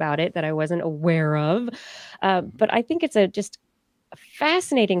article about it that I wasn't aware of. But I think it's just a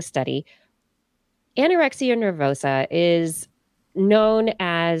fascinating study. Anorexia nervosa is known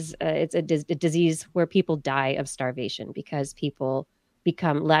as it's a disease where people die of starvation because people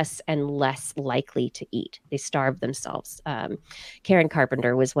become less and less likely to eat. They starve themselves. Karen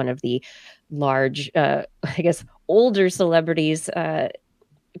Carpenter was one of the large, I guess, older celebrities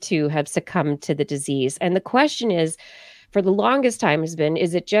to have succumbed to the disease. And the question is, for the longest time has been,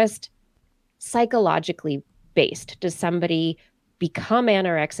 is it just psychologically based? Does somebody become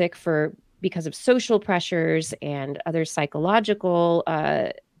anorexic because of social pressures and other psychological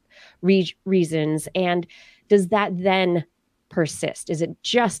reasons? And does that then persist? Is it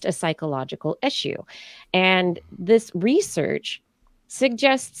just a psychological issue? And this research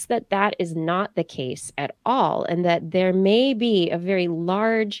suggests that that is not the case at all, and that there may be a very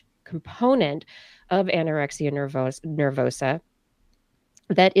large component of anorexia nervosa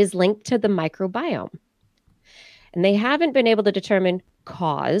that is linked to the microbiome. And they haven't been able to determine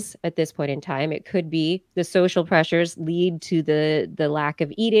cause at this point in time. It could be the social pressures lead to the lack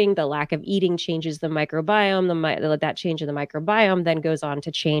of eating. The lack of eating changes the microbiome. That change in the microbiome then goes on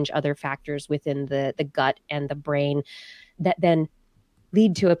to change other factors within the gut and the brain that then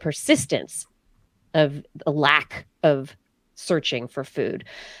lead to a persistence of a lack of searching for food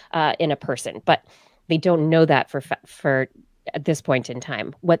in a person. But they don't know that for at this point in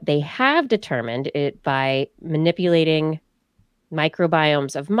time. What they have determined it by manipulating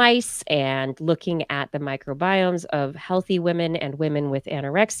microbiomes of mice and looking at the microbiomes of healthy women and women with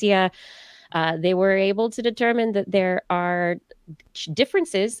anorexia, they were able to determine that there are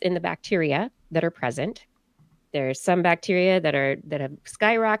differences in the bacteria that are present. There's some bacteria that have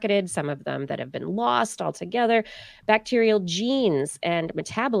skyrocketed, some of them that have been lost altogether. Bacterial genes and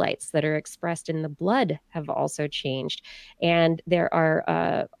metabolites that are expressed in the blood have also changed. And there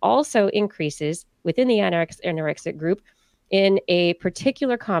are also increases within the anorexic group in a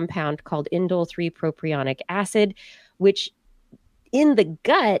particular compound called indole 3-propionic acid, which in the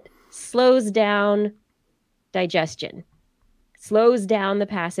gut slows down digestion, slows down the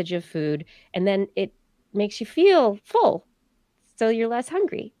passage of food, and then it makes you feel full. So you're less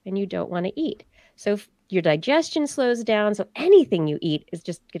hungry and you don't want to eat. So your digestion slows down. So anything you eat is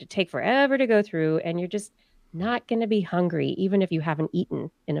just going to take forever to go through, and you're just not going to be hungry, even if you haven't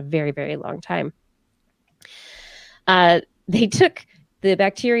eaten in a very, very long time. They took the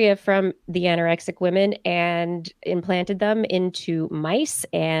bacteria from the anorexic women and implanted them into mice,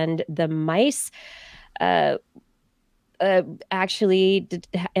 and the mice actually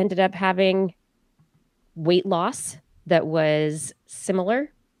ended up having weight loss that was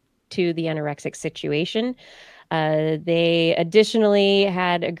similar to the anorexic situation. They additionally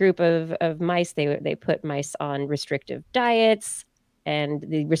had a group of mice. They put mice on restrictive diets, and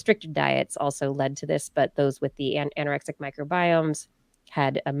the restricted diets also led to this, but those with the anorexic microbiomes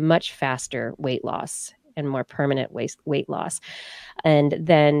had a much faster weight loss and more permanent weight loss. And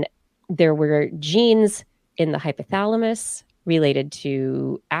then there were genes in the hypothalamus related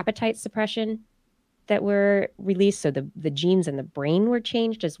to appetite suppression that were released. So the genes in the brain were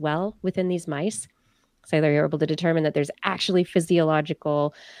changed as well within these mice. So they were able to determine that there's actually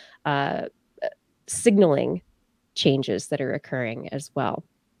physiological signaling changes that are occurring as well.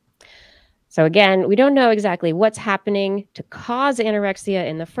 So again, we don't know exactly what's happening to cause anorexia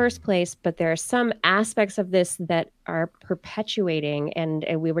in the first place, but there are some aspects of this that are perpetuating. And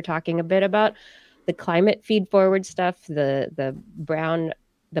we were talking a bit about the climate feed forward stuff, the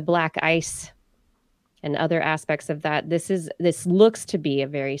black ice, and other aspects of that. This looks to be a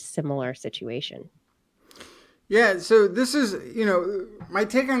very similar situation. Yeah, so this is, my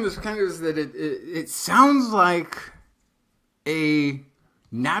take on this kind of is that it sounds like a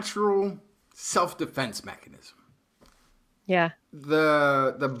natural self-defense mechanism. Yeah.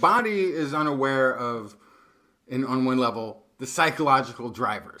 The body is unaware of, on one level, the psychological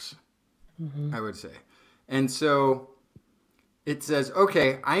drivers, I would say. And so it says,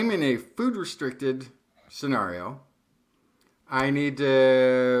 okay, I'm in a food-restricted scenario. I need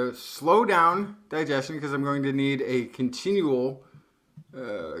to slow down digestion because I'm going to need a continual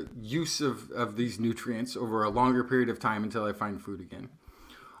use of these nutrients over a longer period of time until I find food again.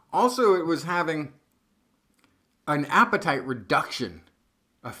 Also, it was having an appetite reduction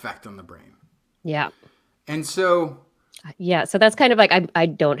effect on the brain. Yeah. And so... Yeah, so that's kind of like, I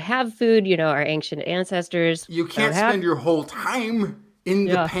don't have food, our ancient ancestors. You can't spend your whole time in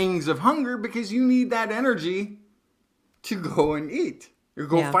the pangs of hunger because you need that energy to go and eat or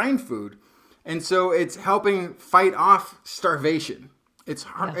go Yeah. find food. And so it's helping fight off starvation. It's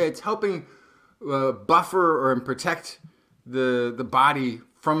helping buffer or protect the body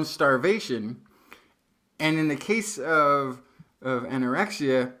from starvation. And in the case of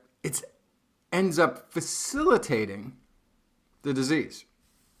anorexia, it ends up facilitating the disease.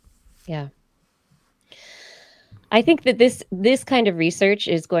 Yeah. I think that this kind of research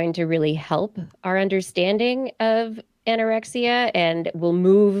is going to really help our understanding of anorexia and will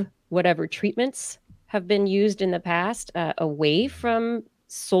move whatever treatments have been used in the past away from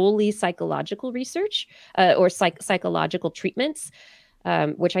solely psychological research or psychological treatments,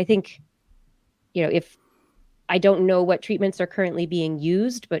 which I think, if I don't know what treatments are currently being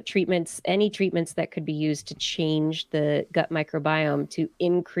used, but any treatments that could be used to change the gut microbiome to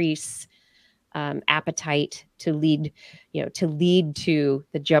increase appetite, to lead to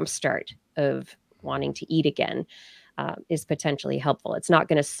the jumpstart of wanting to eat again, is potentially helpful. It's not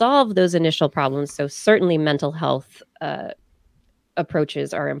going to solve those initial problems. So certainly mental health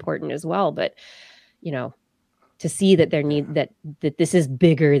approaches are important as well. But, to see that that this is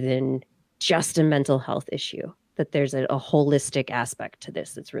bigger than just a mental health issue, that there's a holistic aspect to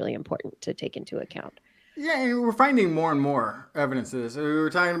this that's really important to take into account. Yeah, and we're finding more and more evidence of this. We were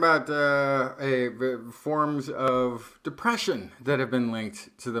talking about forms of depression that have been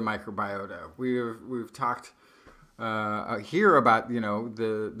linked to the microbiota. We've talked here about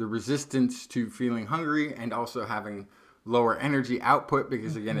the resistance to feeling hungry and also having lower energy output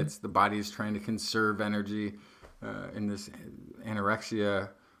because again it's the body's trying to conserve energy in this anorexia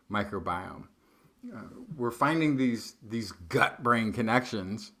microbiome. We're finding these gut-brain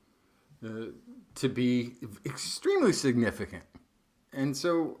connections to be extremely significant, and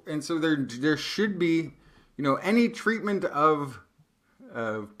so there should be any treatment of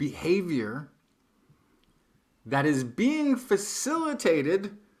behavior that is being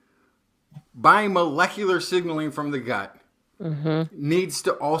facilitated by molecular signaling from the gut needs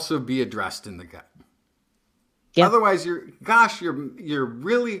to also be addressed in the gut. Yep. Otherwise, you're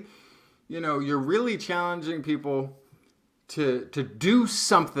really challenging people to do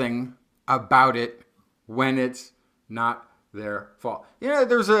something about it when it's not their fault.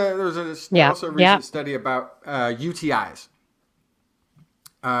 There's also a recent study about UTIs,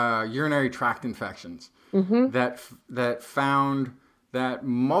 urinary tract infections, that found that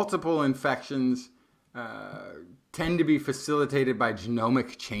multiple infections tend to be facilitated by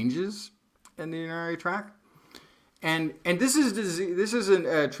genomic changes in the urinary tract, and this is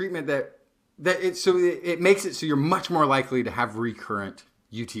a treatment that it makes it so you're much more likely to have recurrent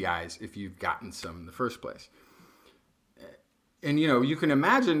UTIs if you've gotten some in the first place. And you can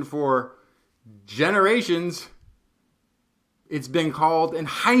imagine for generations it's been called an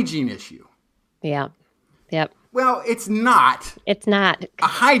hygiene issue. Yeah. Yep. Well, it's not. It's not a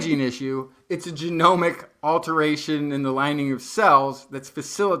hygiene issue. It's a genomic alteration in the lining of cells that's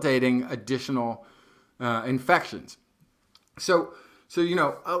facilitating additional infections. So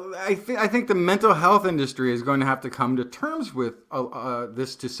I think the mental health industry is going to have to come to terms with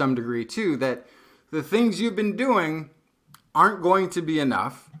this to some degree too, that the things you've been doing aren't going to be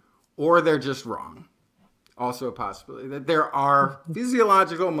enough, or they're just wrong. Also a possibility that there are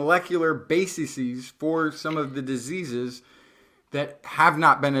physiological molecular bases for some of the diseases that have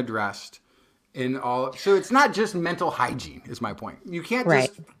not been addressed in all. So it's not just mental hygiene is my point. You can't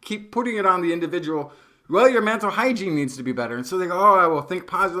just keep putting it on the individual. Well, your mental hygiene needs to be better. And so they go, oh, I will think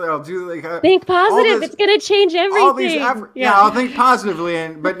positively. I'll do think positive. It's going to change everything. All these I'll think positively.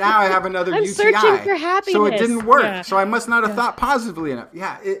 But now I have another I'm UTI. Searching for happiness. So it didn't work. Yeah. So I must not have thought positively enough.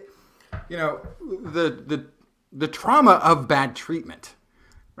 Yeah. The trauma of bad treatment,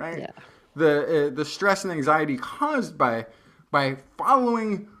 right? Yeah. The stress and anxiety caused by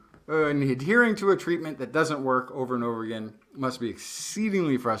following and adhering to a treatment that doesn't work over and over again must be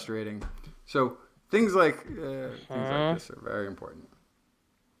exceedingly frustrating. So things like this are very important.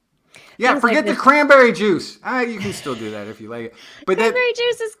 Yeah, forget the cranberry juice. You can still do that if you like it. But cranberry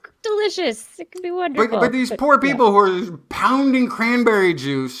juice is delicious. It can be wonderful. But these poor people who are pounding cranberry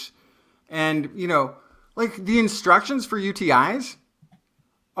juice, and like the instructions for UTIs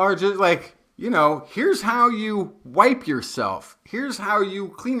are just like, here's how you wipe yourself. Here's how you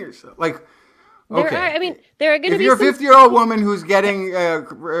clean yourself. Like, okay. There are going to be. If you're a 50-year-old woman who's getting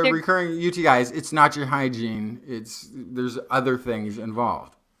recurring UTIs, it's not your hygiene. There's other things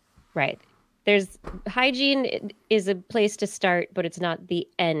involved. Right. Hygiene is a place to start, but it's not the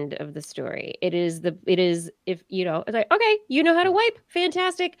end of the story. It is if it's like, okay, you know how to wipe.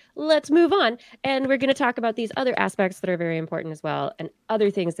 Fantastic. Let's move on. And we're going to talk about these other aspects that are very important as well, and other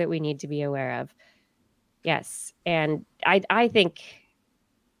things that we need to be aware of. Yes. And I think,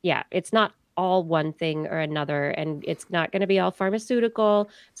 yeah, it's not all one thing or another. And it's not going to be all pharmaceutical.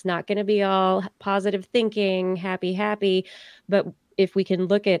 It's not going to be all positive thinking, happy. But if we can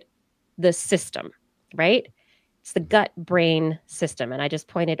look at the system, right? It's the gut-brain system. And I just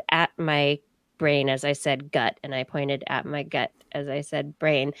pointed at my brain as I said gut, and I pointed at my gut as I said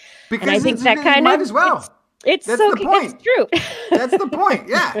brain. Because and I think that kind might of as well. It's That's so the point. It's true. That's the point.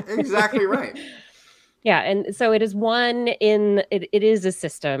 Yeah, exactly right. Yeah, and so it is it is a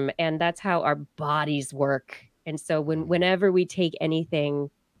system, and that's how our bodies work. And so whenever we take anything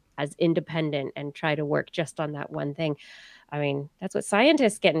as independent and try to work just on that one thing, I mean, that's what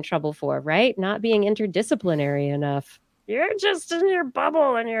scientists get in trouble for, right? Not being interdisciplinary enough. You're just in your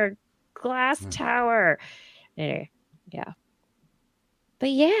bubble in your glass tower. Anyway, yeah. But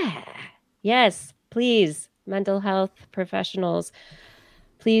yeah, yes, please, mental health professionals,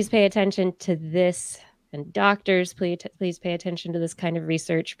 please pay attention to this. And doctors, please pay attention to this kind of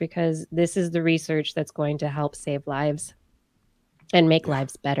research, because this is the research that's going to help save lives and make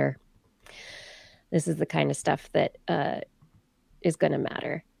lives better. This is the kind of stuff that is going to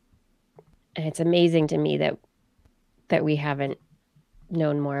matter. And it's amazing to me that we haven't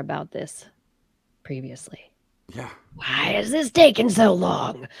known more about this previously. Yeah. Why is this taking so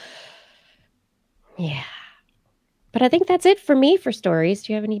long? Yeah. But I think that's it for me for stories.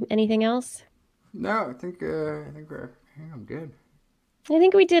 Do you have anything else? No, I think I'm good. I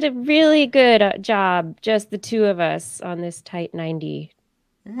think we did a really good job, just the two of us, on this tight 90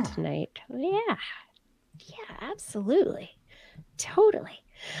 tonight. Yeah. Yeah, absolutely. Totally.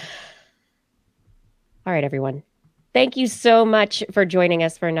 All right, everyone. Thank you so much for joining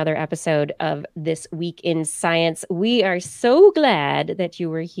us for another episode of This Week in Science. We are so glad that you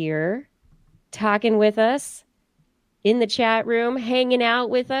were here talking with us in the chat room, hanging out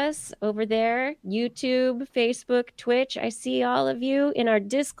with us over there, YouTube, Facebook, Twitch. I see all of you in our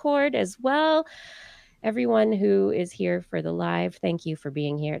Discord as well. Everyone who is here for the live, thank you for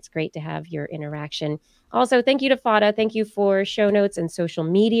being here. It's great to have your interaction. Also, thank you to Fada. Thank you for show notes and social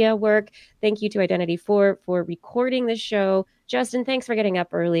media work. Thank you to Identity4 for recording the show. Justin, thanks for getting up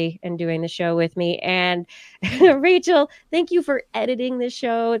early and doing the show with me. And Rachel, thank you for editing the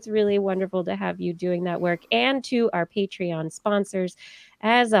show. It's really wonderful to have you doing that work. And to our Patreon sponsors,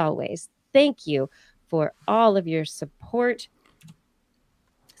 as always, thank you for all of your support.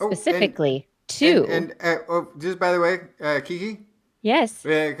 Specifically And just by the way, Kiki? Yes.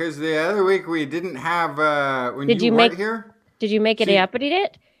 Yeah, because the other week we didn't have when Did you weren't here. Did you make it update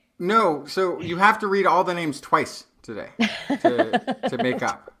it? No, so you have to read all the names twice today to make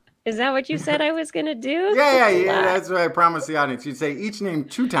up. Is that what you said I was going to do? Yeah. That's what I promised the audience. You'd say each name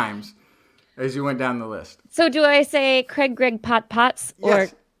 2 times as you went down the list. So do I say Craig, Greg, Potts, or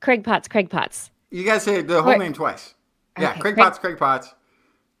Yes. Craig Potts? You got to say the whole name twice. Yeah, Okay, Craig Potts.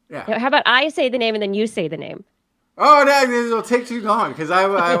 Yeah. How about I say the name and then you say the name? Oh, no, it'll take too long because I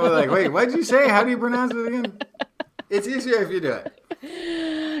was like, wait, what did you say? How do you pronounce it again? It's easier if you do it.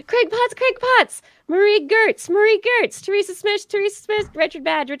 Craig Potts, Marie Gertz, Teresa Smith, Richard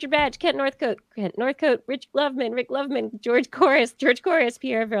Badge, Kent Northcote, Rick Loveman, George Chorus,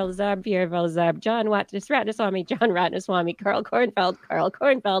 Pierre Velazab, John Ratnaswamy, Carl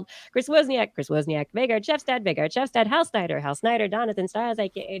Kornfeld, Chris Wozniak, Vegard Chefstad, Hal Snyder, Donathan Styles,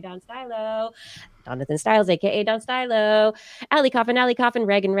 aka Don Stylo, Ali Coffin,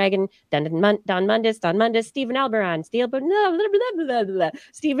 Reagan, Don Mundis, Stephen Alberon, Stephen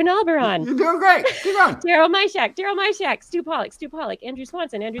Alberon. You're doing great. Keep on. Daryl Myshak, Stu Pollock, Andrew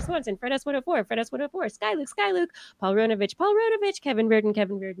Swanson, Fred S104, Sky Luke, Paul Ronovich, Kevin Reardon,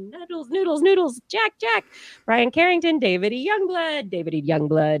 Noodles, Jack, Brian Carrington, David E.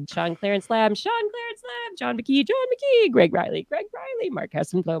 Youngblood, Sean Clarence Lamb, John McKee, Greg Riley, Mark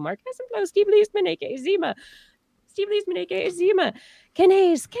Hessenflow, Steve Leisman, aka Zima, Ken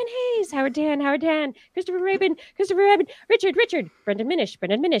Hayes, Howard Dan, Christopher Rabin, Richard, Brendan Minish,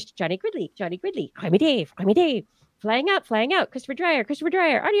 Johnny Gridley, Climby Dave, Flying out, Christopher Dreyer,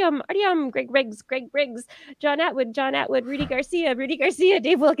 Artyom, Greg Briggs, John Atwood, Rudy Garcia,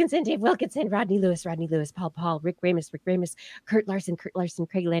 Dave Wilkinson, Rodney Lewis, Paul, Rick Ramus, Kurt Larson,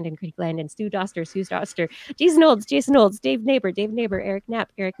 Craig Landon, Stu Doster, Jason Olds, Dave Neighbor, Eric Knapp,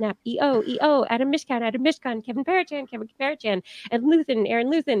 EO, Adam Mishkan, Kevin Parachan, and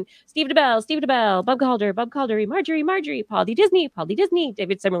Aaron Luthen, Steve DeBell, Bob Caldery, Marjorie, Paul D. Disney,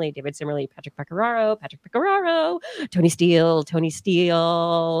 David Simmerly, Patrick Pecoraro, Tony Steele.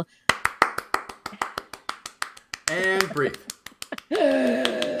 And breathe.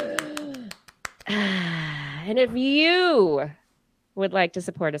 And if you would like to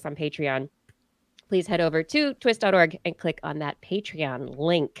support us on Patreon, please head over to TWIS.org and click on that Patreon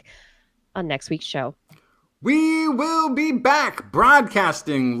link on next week's show. We will be back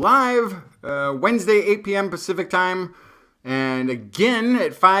broadcasting live Wednesday, 8 p.m. Pacific time, and again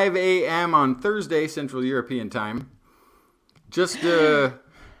at 5 a.m. on Thursday, Central European time. Just on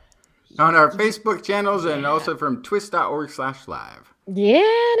our Facebook channels and also from twis.org/live. Yeah,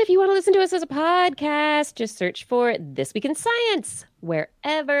 and if you want to listen to us as a podcast, just search for This Week in Science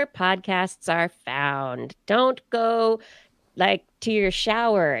wherever podcasts are found. Don't go like to your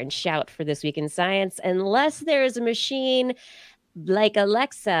shower and shout for This Week in Science unless there is a machine like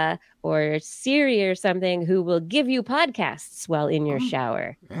Alexa or Siri or something who will give you podcasts while in your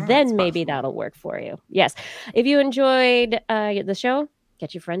shower. Yeah, then maybe that'll work for you. Yes. If you enjoyed the show,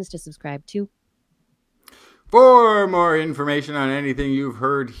 get your friends to subscribe too. For more information on anything you've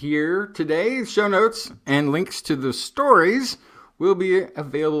heard here today, show notes and links to the stories will be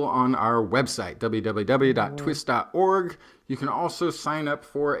available on our website, www.twis.org. You can also sign up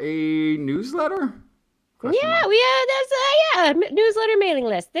for a newsletter. Newsletter mailing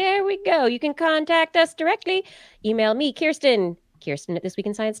list. There we go. You can contact us directly. Email me, Kirsten at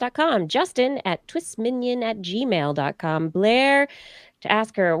thisweekinscience.com, Justin at twistminion@gmail.com, Blair to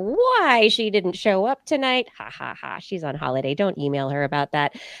ask her why she didn't show up tonight. Ha ha ha. She's on holiday. Don't email her about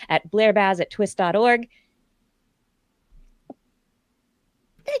that. At blairbaz@twis.org.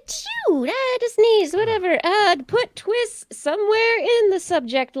 Achoo, to sneeze, whatever. Put TWIS somewhere in the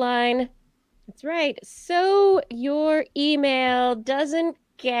subject line. That's right. So your email doesn't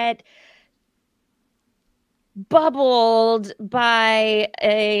get bubbled by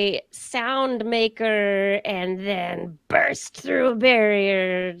a sound maker and then burst through a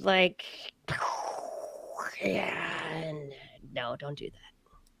barrier like, yeah, no, don't do that.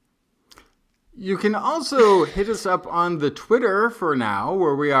 You can also hit us up on the Twitter for now,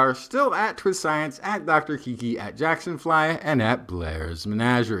 where we are still at TWIS Science, at Dr. Kiki, at Jacksonfly, and at Blair's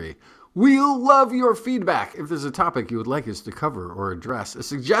Menagerie. We'll love your feedback. If there's a topic you would like us to cover or address, a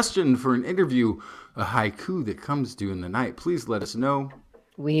suggestion for an interview, a haiku that comes due in the night, please let us know.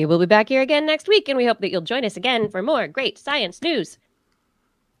 We will be back here again next week, and we hope that you'll join us again for more great science news.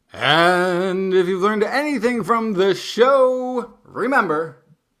 And if you've learned anything from the show, remember,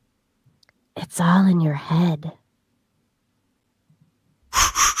 it's all in your head.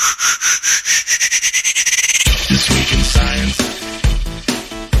 This Week in Science.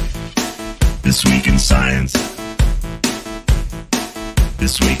 This Week in Science.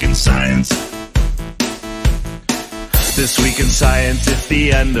 This Week in Science. This Week in Science, it's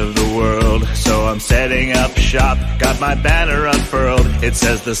the end of the world. So I'm setting up shop, got my banner unfurled. It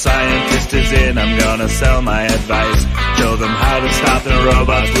says the scientist is in, I'm gonna sell my advice. Show them how to stop the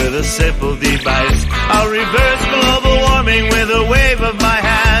robots with a simple device. I'll reverse global warming with a wave of my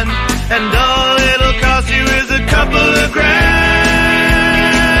hand. And all it'll cost you is a couple of grand.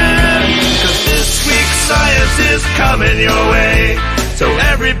 'Cause this week's science is coming your way. So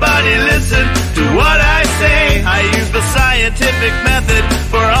everybody listen to what I say. I use the scientific method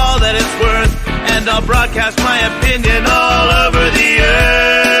for all that it's worth. And I'll broadcast my opinion all over the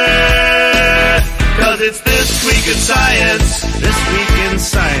earth. 'Cause it's This Week in Science. This Week in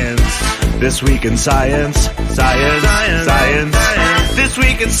Science. This Week in Science. Science. Science. This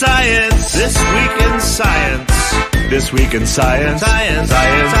Week in Science. This Week in Science. This Week in Science. Science.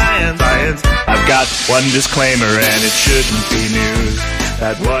 Science. Science. I've got one disclaimer and it shouldn't be news.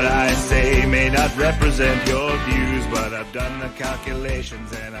 That what I say may not represent your views, but I've done the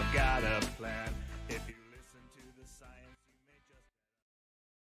calculations and I've got a plan. If you listen to the science, you may just...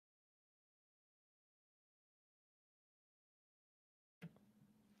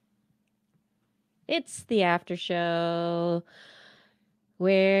 It's the after show.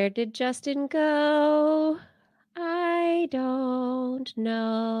 Where did Justin go? I don't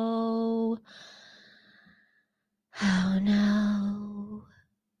know. Oh no.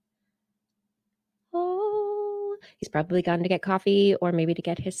 Oh, he's probably gone to get coffee or maybe to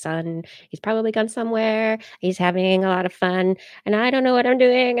get his son. He's probably gone somewhere. He's having a lot of fun. And I don't know what I'm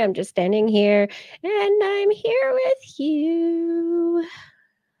doing. I'm just standing here and I'm here with you.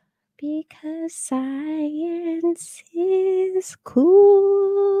 Because science is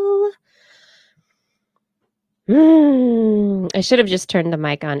cool. I should have just turned the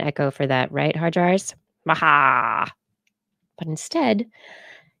mic on echo for that, right, hard jars? Maha! But instead,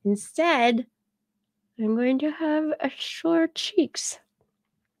 I'm going to have a sore cheeks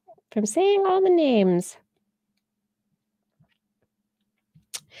from saying all the names.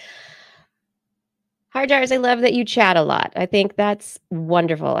 Hard jars, I love that you chat a lot. I think that's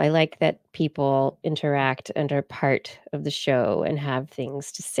wonderful. I like that people interact and are part of the show and have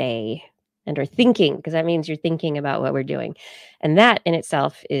things to say. and are thinking, because that means you're thinking about what we're doing. And that in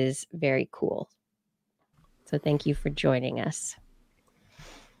itself is very cool. So thank you for joining us.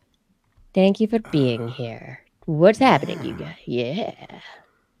 Thank you for being here. What's happening, you guys? Yeah.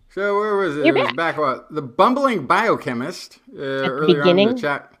 So where was it? You're It was back what? The bumbling biochemist earlier on in the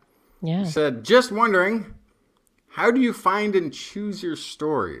chat said, just wondering, how do you find and choose your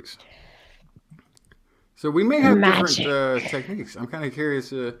stories? So we may have different techniques. I'm kind of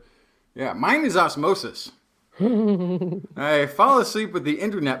curious. Yeah, mine is osmosis. I fall asleep with the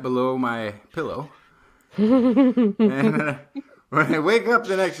internet below my pillow. And when I wake up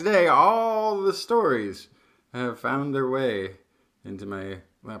the next day, all the stories have found their way into my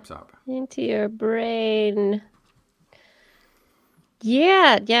laptop. Into your brain.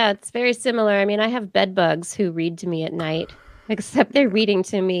 Yeah, it's very similar. I mean, I have bed bugs who read to me at night, except they're reading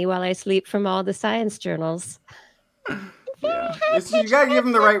to me while I sleep from all the science journals. Yeah. You got to give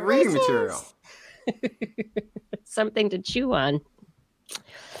them the right reading material. Something to chew on.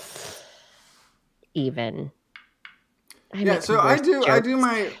 Even. So I do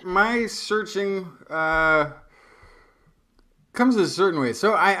my searching comes a certain way.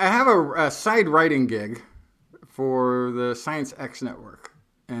 So I have a side writing gig for the Science X Network.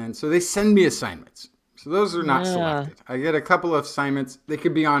 And so they send me assignments. So those are not selected. I get a couple of assignments. They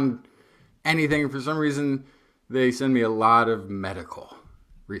could be on anything. For some reason, they send me a lot of medical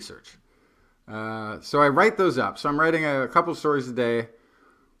research. So I write those up. So I'm writing a couple stories a day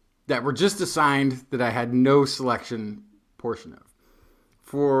that were just assigned that I had no selection portion of.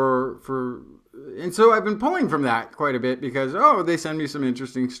 And so I've been pulling from that quite a bit because, they send me some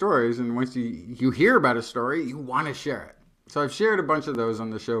interesting stories. And once you hear about a story, you want to share it. So I've shared a bunch of those on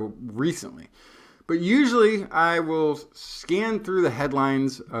the show recently. But usually I will scan through the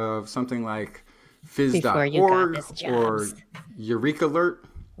headlines of something like phys.org or Eureka Alert.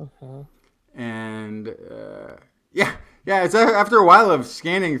 And it's after a while of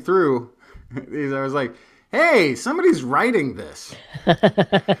scanning through these, I was like, hey, somebody's writing this. Let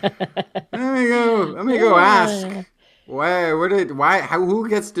me go ask. Who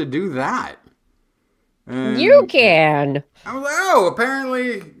gets to do that? And you can. I was like,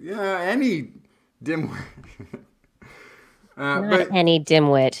 apparently, any dimwit. Not any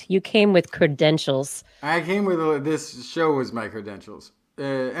dimwit. You came with credentials. I came with this show was my credentials,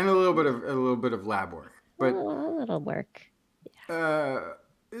 and a little bit of lab work, but a little work.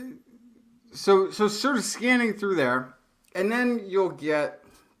 So sort of scanning through there, and then you'll get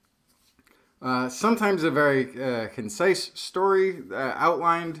sometimes a very concise story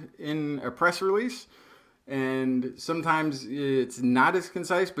outlined in a press release, and sometimes it's not as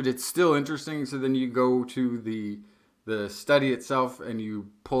concise, but it's still interesting. So then you go to the study itself, and you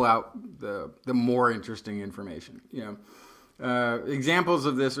pull out the more interesting information. Examples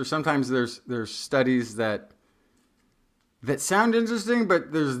of this are sometimes there's studies that sound interesting,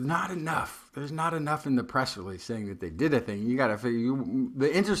 but there's not enough. There's not enough in the press release saying that they did a thing. You got to figure.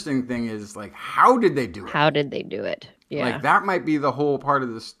 The interesting thing is like, how did they do it? How did they do it? Yeah, like that might be the whole part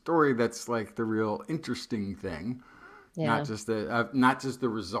of the story. That's like the real interesting thing, not just the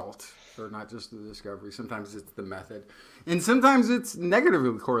result or not just the discovery. Sometimes it's the method, and sometimes it's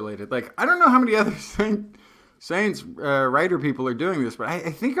negatively correlated. Like I don't know how many other science writer people are doing this, but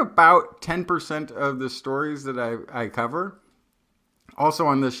I think about 10% of the stories that I cover, also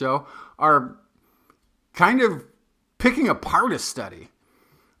on this show, are kind of picking apart a study.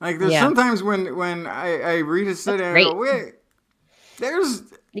 Like there's sometimes when I read a study and I go, wait, there's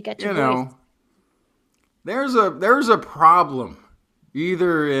there's a problem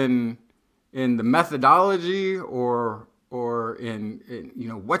either in the methodology or in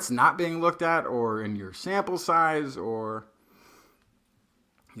what's not being looked at, or in your sample size, or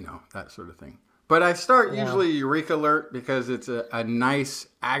that sort of thing. But I start usually Eureka Alert because it's a nice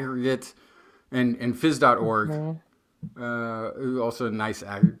aggregate, and phys.org, also a nice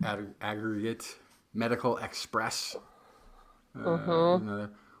aggregate. Medical Express,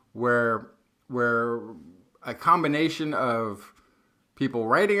 where a combination of people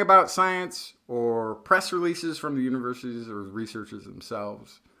writing about science or press releases from the universities or researchers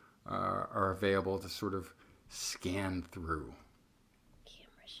themselves are available to sort of scan through.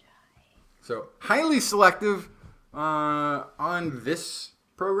 Camera shy. So highly selective on this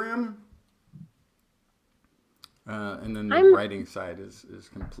program. And then the writing side is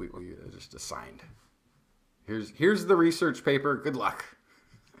completely just assigned. Here's the research paper. Good luck.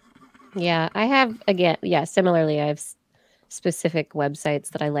 Yeah, I have, similarly, I have specific websites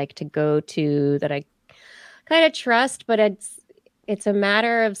that I like to go to that I kind of trust, but it's a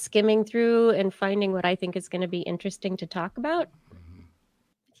matter of skimming through and finding what I think is going to be interesting to talk about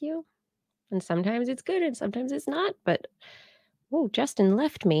with you. And sometimes it's good and sometimes it's not. But, oh, Justin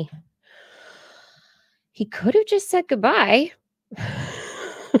left me. He could have just said goodbye. Hi.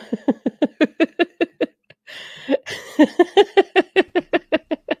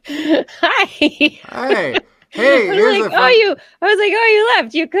 Hey, hey, I was like, oh, you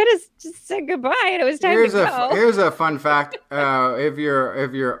left. You could have just said goodbye, and it was time to go. Here's a fun fact. If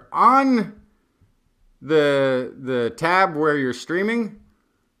you're on the tab where you're streaming,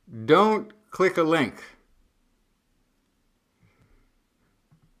 don't click a link.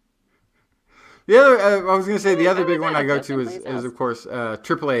 The other, I was going to say, the other big one I go to is of course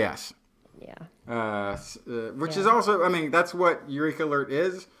AAAS. Yeah. Which is also, I mean, that's what Eureka Alert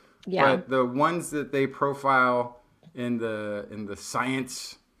is. Yeah. But the ones that they profile in the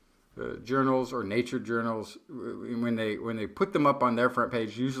science journals or nature journals, when they put them up on their front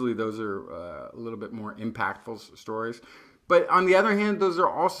page, usually those are a little bit more impactful stories. But on the other hand, those are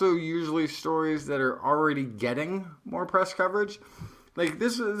also usually stories that are already getting more press coverage. Like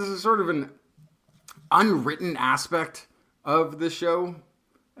this is sort of an unwritten aspect of the show,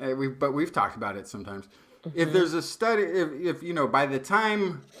 but we've talked about it sometimes. Mm-hmm. If there's a study, if you know, by the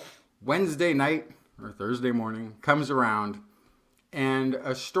time Wednesday night or Thursday morning comes around and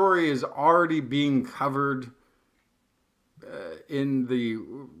a story is already being covered in the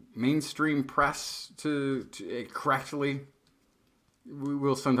mainstream press to correctly, we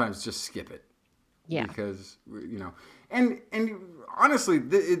will sometimes just skip it. Yeah. Because, you know, and honestly,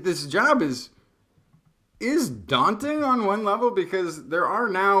 this job is daunting on one level because there are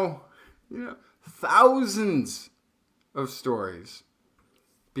now, you know, thousands of stories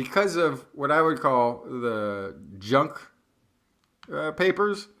because of what I would call the junk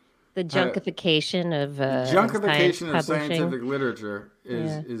papers. The junkification of scientific literature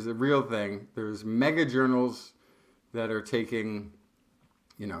is a real thing. There's mega journals that are taking,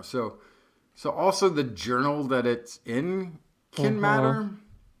 you know, so also the journal that it's in can matter.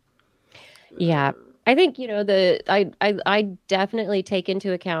 Yeah. I think, you know, I definitely take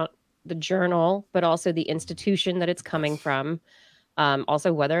into account the journal, but also the institution that it's coming from.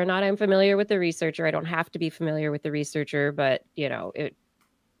 Also, whether or not I'm familiar with the researcher. I don't have to be familiar with the researcher, but, you know,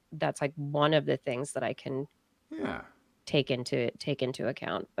 that's like one of the things that I can take into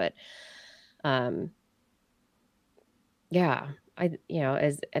account. But I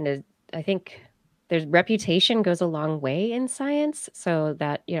think there's reputation goes a long way in science, so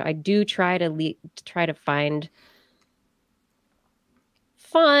that, you know, I do try to find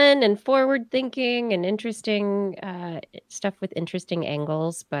fun and forward thinking and interesting stuff with interesting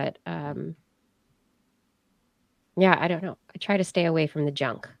angles. But I don't know. I try to stay away from the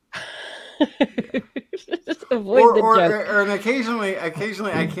junk. Just avoid the junk. And occasionally I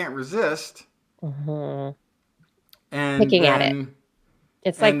can't resist. Mm-hmm. And picking at it.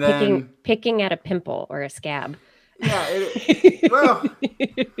 It's like picking at a pimple or a scab. Yeah. Well,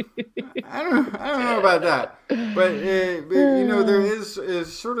 I don't know about that, but you know, there is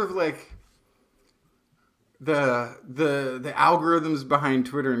sort of like the algorithms behind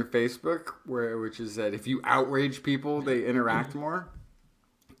Twitter and Facebook, which is that if you outrage people, they interact more.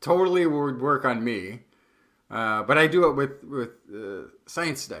 Totally would work on me, but I do it with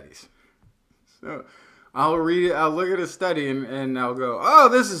science studies. So I'll read it, I'll look at a study and I'll go, oh,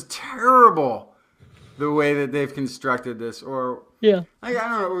 this is terrible, the way that they've constructed this. Or I don't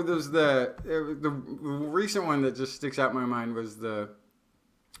know, there's the recent one that just sticks out in my mind was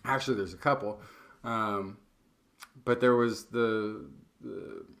actually there's a couple, but there was there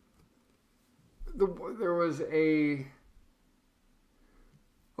was a,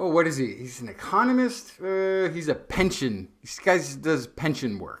 what is he? He's an economist. This guy does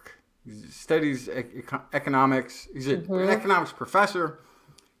pension work. He studies economics. He's an economics professor,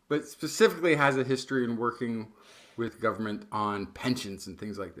 but specifically has a history in working with government on pensions and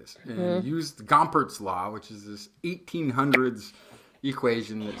things like this. And used Gompert's law, which is this 1800s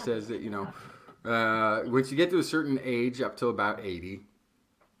equation that says that, you know, once you get to a certain age, up till about 80,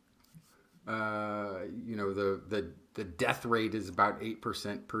 you know, the death rate is about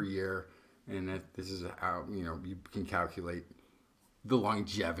 8% per year, and that this is how, you know, you can calculate the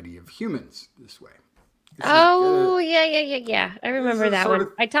longevity of humans this way. Yeah. I remember that one.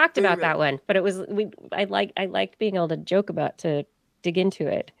 I talked about that one, but it was I liked being able to to dig into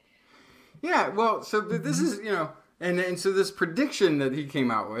it. Yeah, well, so this is, you know, and so this prediction that he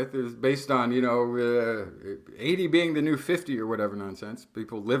came out with is based on, you know, 80 being the new 50 or whatever nonsense,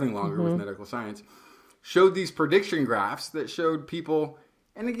 people living longer with medical science, showed these prediction graphs that showed people,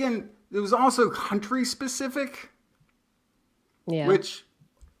 and again, it was also country specific. Yeah. Which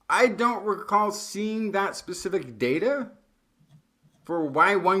I don't recall seeing that specific data for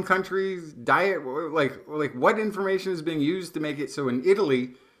why one country's diet, like what information is being used to make it so in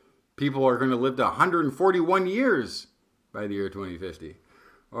Italy, people are going to live to 141 years by the year 2050,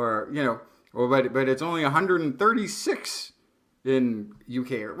 or but it's only 136 in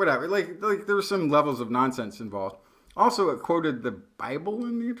UK or whatever. Like there were some levels of nonsense involved. Also, it quoted the Bible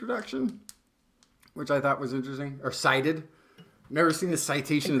in the introduction, which I thought was interesting, or cited. Never seen a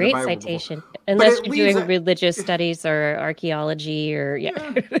citation of the Bible citation before. Unless you're doing religious studies or archaeology or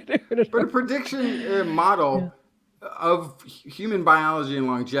But a prediction model of human biology and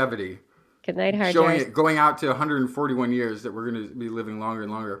longevity. Good night, hard showing jars. it going out to 141 years that we're going to be living longer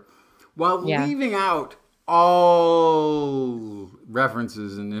and longer, while leaving out all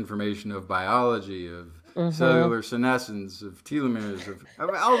references and information of biology, of cellular senescence, of telomeres, of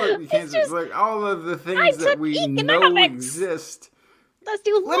all the all of the things that we know exist. Let's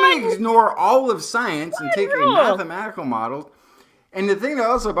do Let me ignore all of science and take a mathematical model. And the thing that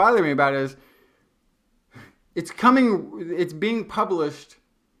also bothered me about it is it's being published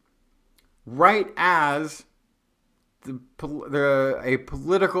right as a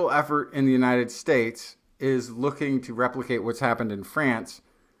political effort in the United States is looking to replicate what's happened in France.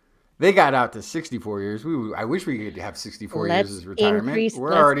 They got out to 64 years. I wish we could have 64 years as retirement.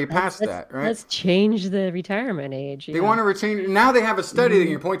 We're already past that, right? Let's change the retirement age. They want to change. Now they have a study they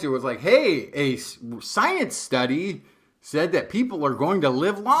can point to. It's like, hey, a science study said that people are going to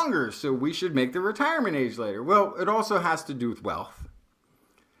live longer, so we should make the retirement age later. Well, it also has to do with wealth.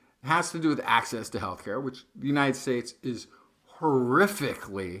 It has to do with access to healthcare, which the United States is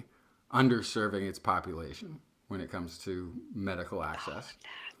horrifically underserving its population when it comes to medical access.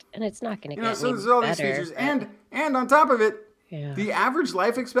 And it's not going to get so any there's all better, these features, and on top of it, the average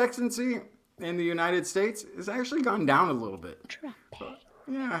life expectancy in the United States has actually gone down a little bit.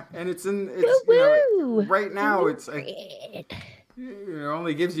 Yeah, and it's right now it's it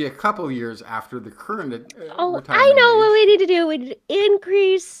only gives you a couple years after the current retirement I know age. what we need to do. We need to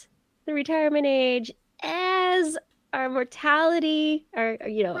increase the retirement age as our mortality,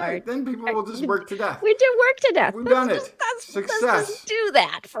 then people will just work to death. We do work to death. We've done it. Success. Let's just do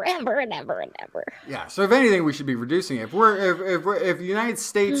that forever and ever and ever. Yeah. So if anything, we should be reducing it. If the United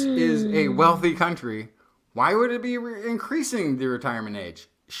States is a wealthy country, why would it be increasing the retirement age?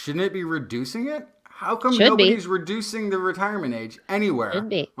 Shouldn't it be reducing it? How come nobody's reducing the retirement age anywhere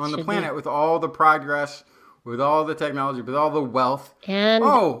on the planet with all the progress, with all the technology, with all the wealth? And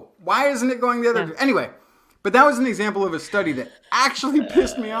why isn't it going the other? Anyway. But that was an example of a study that actually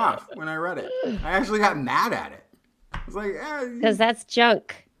pissed me off when I read it. I actually got mad at it. I was like, because that's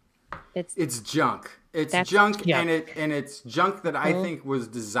junk. It's junk. It's junk, and it's junk that I think was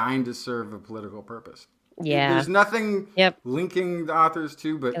designed to serve a political purpose. Yeah. There's nothing linking the authors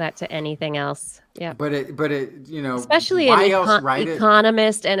to, but that to anything else. Yeah. But it especially why an else write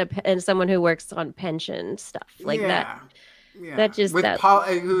economist and someone who works on pension stuff like that. Yeah. That just with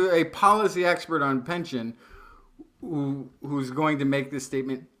a policy expert on pension who's going to make this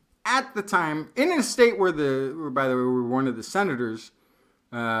statement at the time in a state where by the way, one of the senators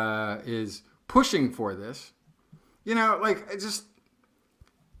is pushing for this.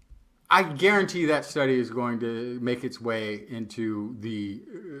 I guarantee that study is going to make its way into the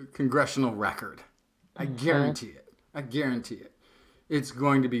congressional record. I guarantee it. It's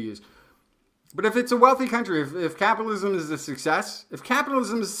going to be used. But if it's a wealthy country, if capitalism is a success, if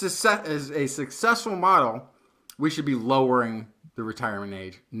capitalism is a successful model, we should be lowering the retirement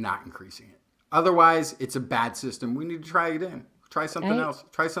age, not increasing it. Otherwise, it's a bad system. We need to try it in. Try something else.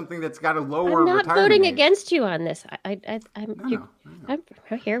 Try something that's got a lower retirement age. I'm not voting against you on this. I'm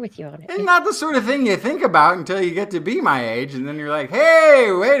here with you on it. It's not the sort of thing you think about until you get to be my age, and then you're like,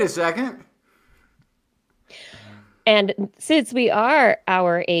 hey, wait a second. And since we are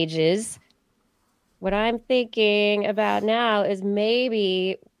our ages, what I'm thinking about now is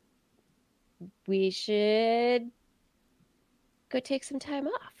maybe we should go take some time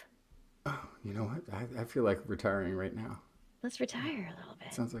off. Oh, you know what? I feel like retiring right now. Let's retire a little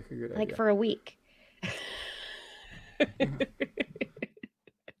bit. Sounds like a good idea. Like for a week.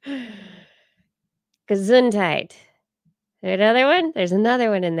 Gesundheit. There's another one? There's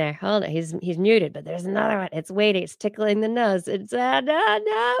another one in there. Hold on. He's muted, but there's another one. It's waiting. It's tickling the nose. It's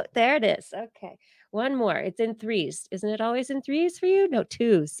no. There it is. Okay. One more. It's in threes. Isn't it always in threes for you? No,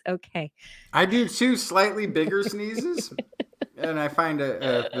 twos. Okay. I do two slightly bigger sneezes, and I find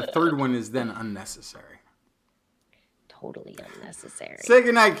the third one is then unnecessary. Totally unnecessary. Say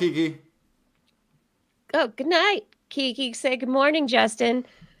goodnight, Kiki. Oh, good night, Kiki. Say good morning, Justin.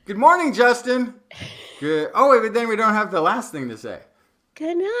 Good morning, Justin. Good. Oh, wait, but then we don't have the last thing to say.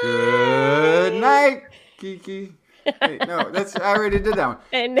 Good night. Good night, Kiki. Wait, no, I already did that one.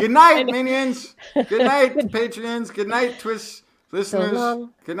 And- Good night, and- minions. Good night, Patreons. Good night, TWIS listeners.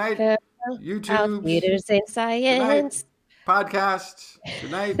 long. Good night, Farewell, YouTube. Outfitters in Science. Podcasts. Good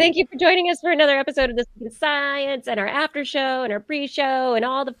night. Thank you for joining us for another episode of This Week in Science and our after show and our pre-show and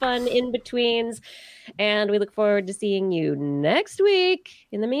all the fun in-betweens. And we look forward to seeing you next week.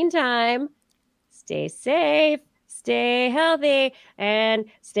 In the meantime, stay safe, stay healthy, and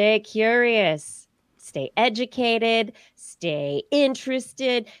stay curious. Stay educated, stay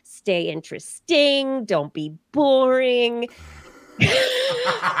interested, stay interesting. Don't be boring.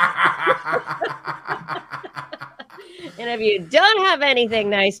 And if you don't have anything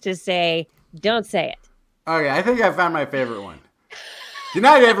nice to say, don't say it. Okay, I think I found my favorite one. Good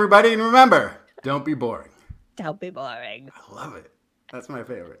night, everybody, and remember, don't be boring. Don't be boring. I love it. That's my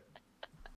favorite.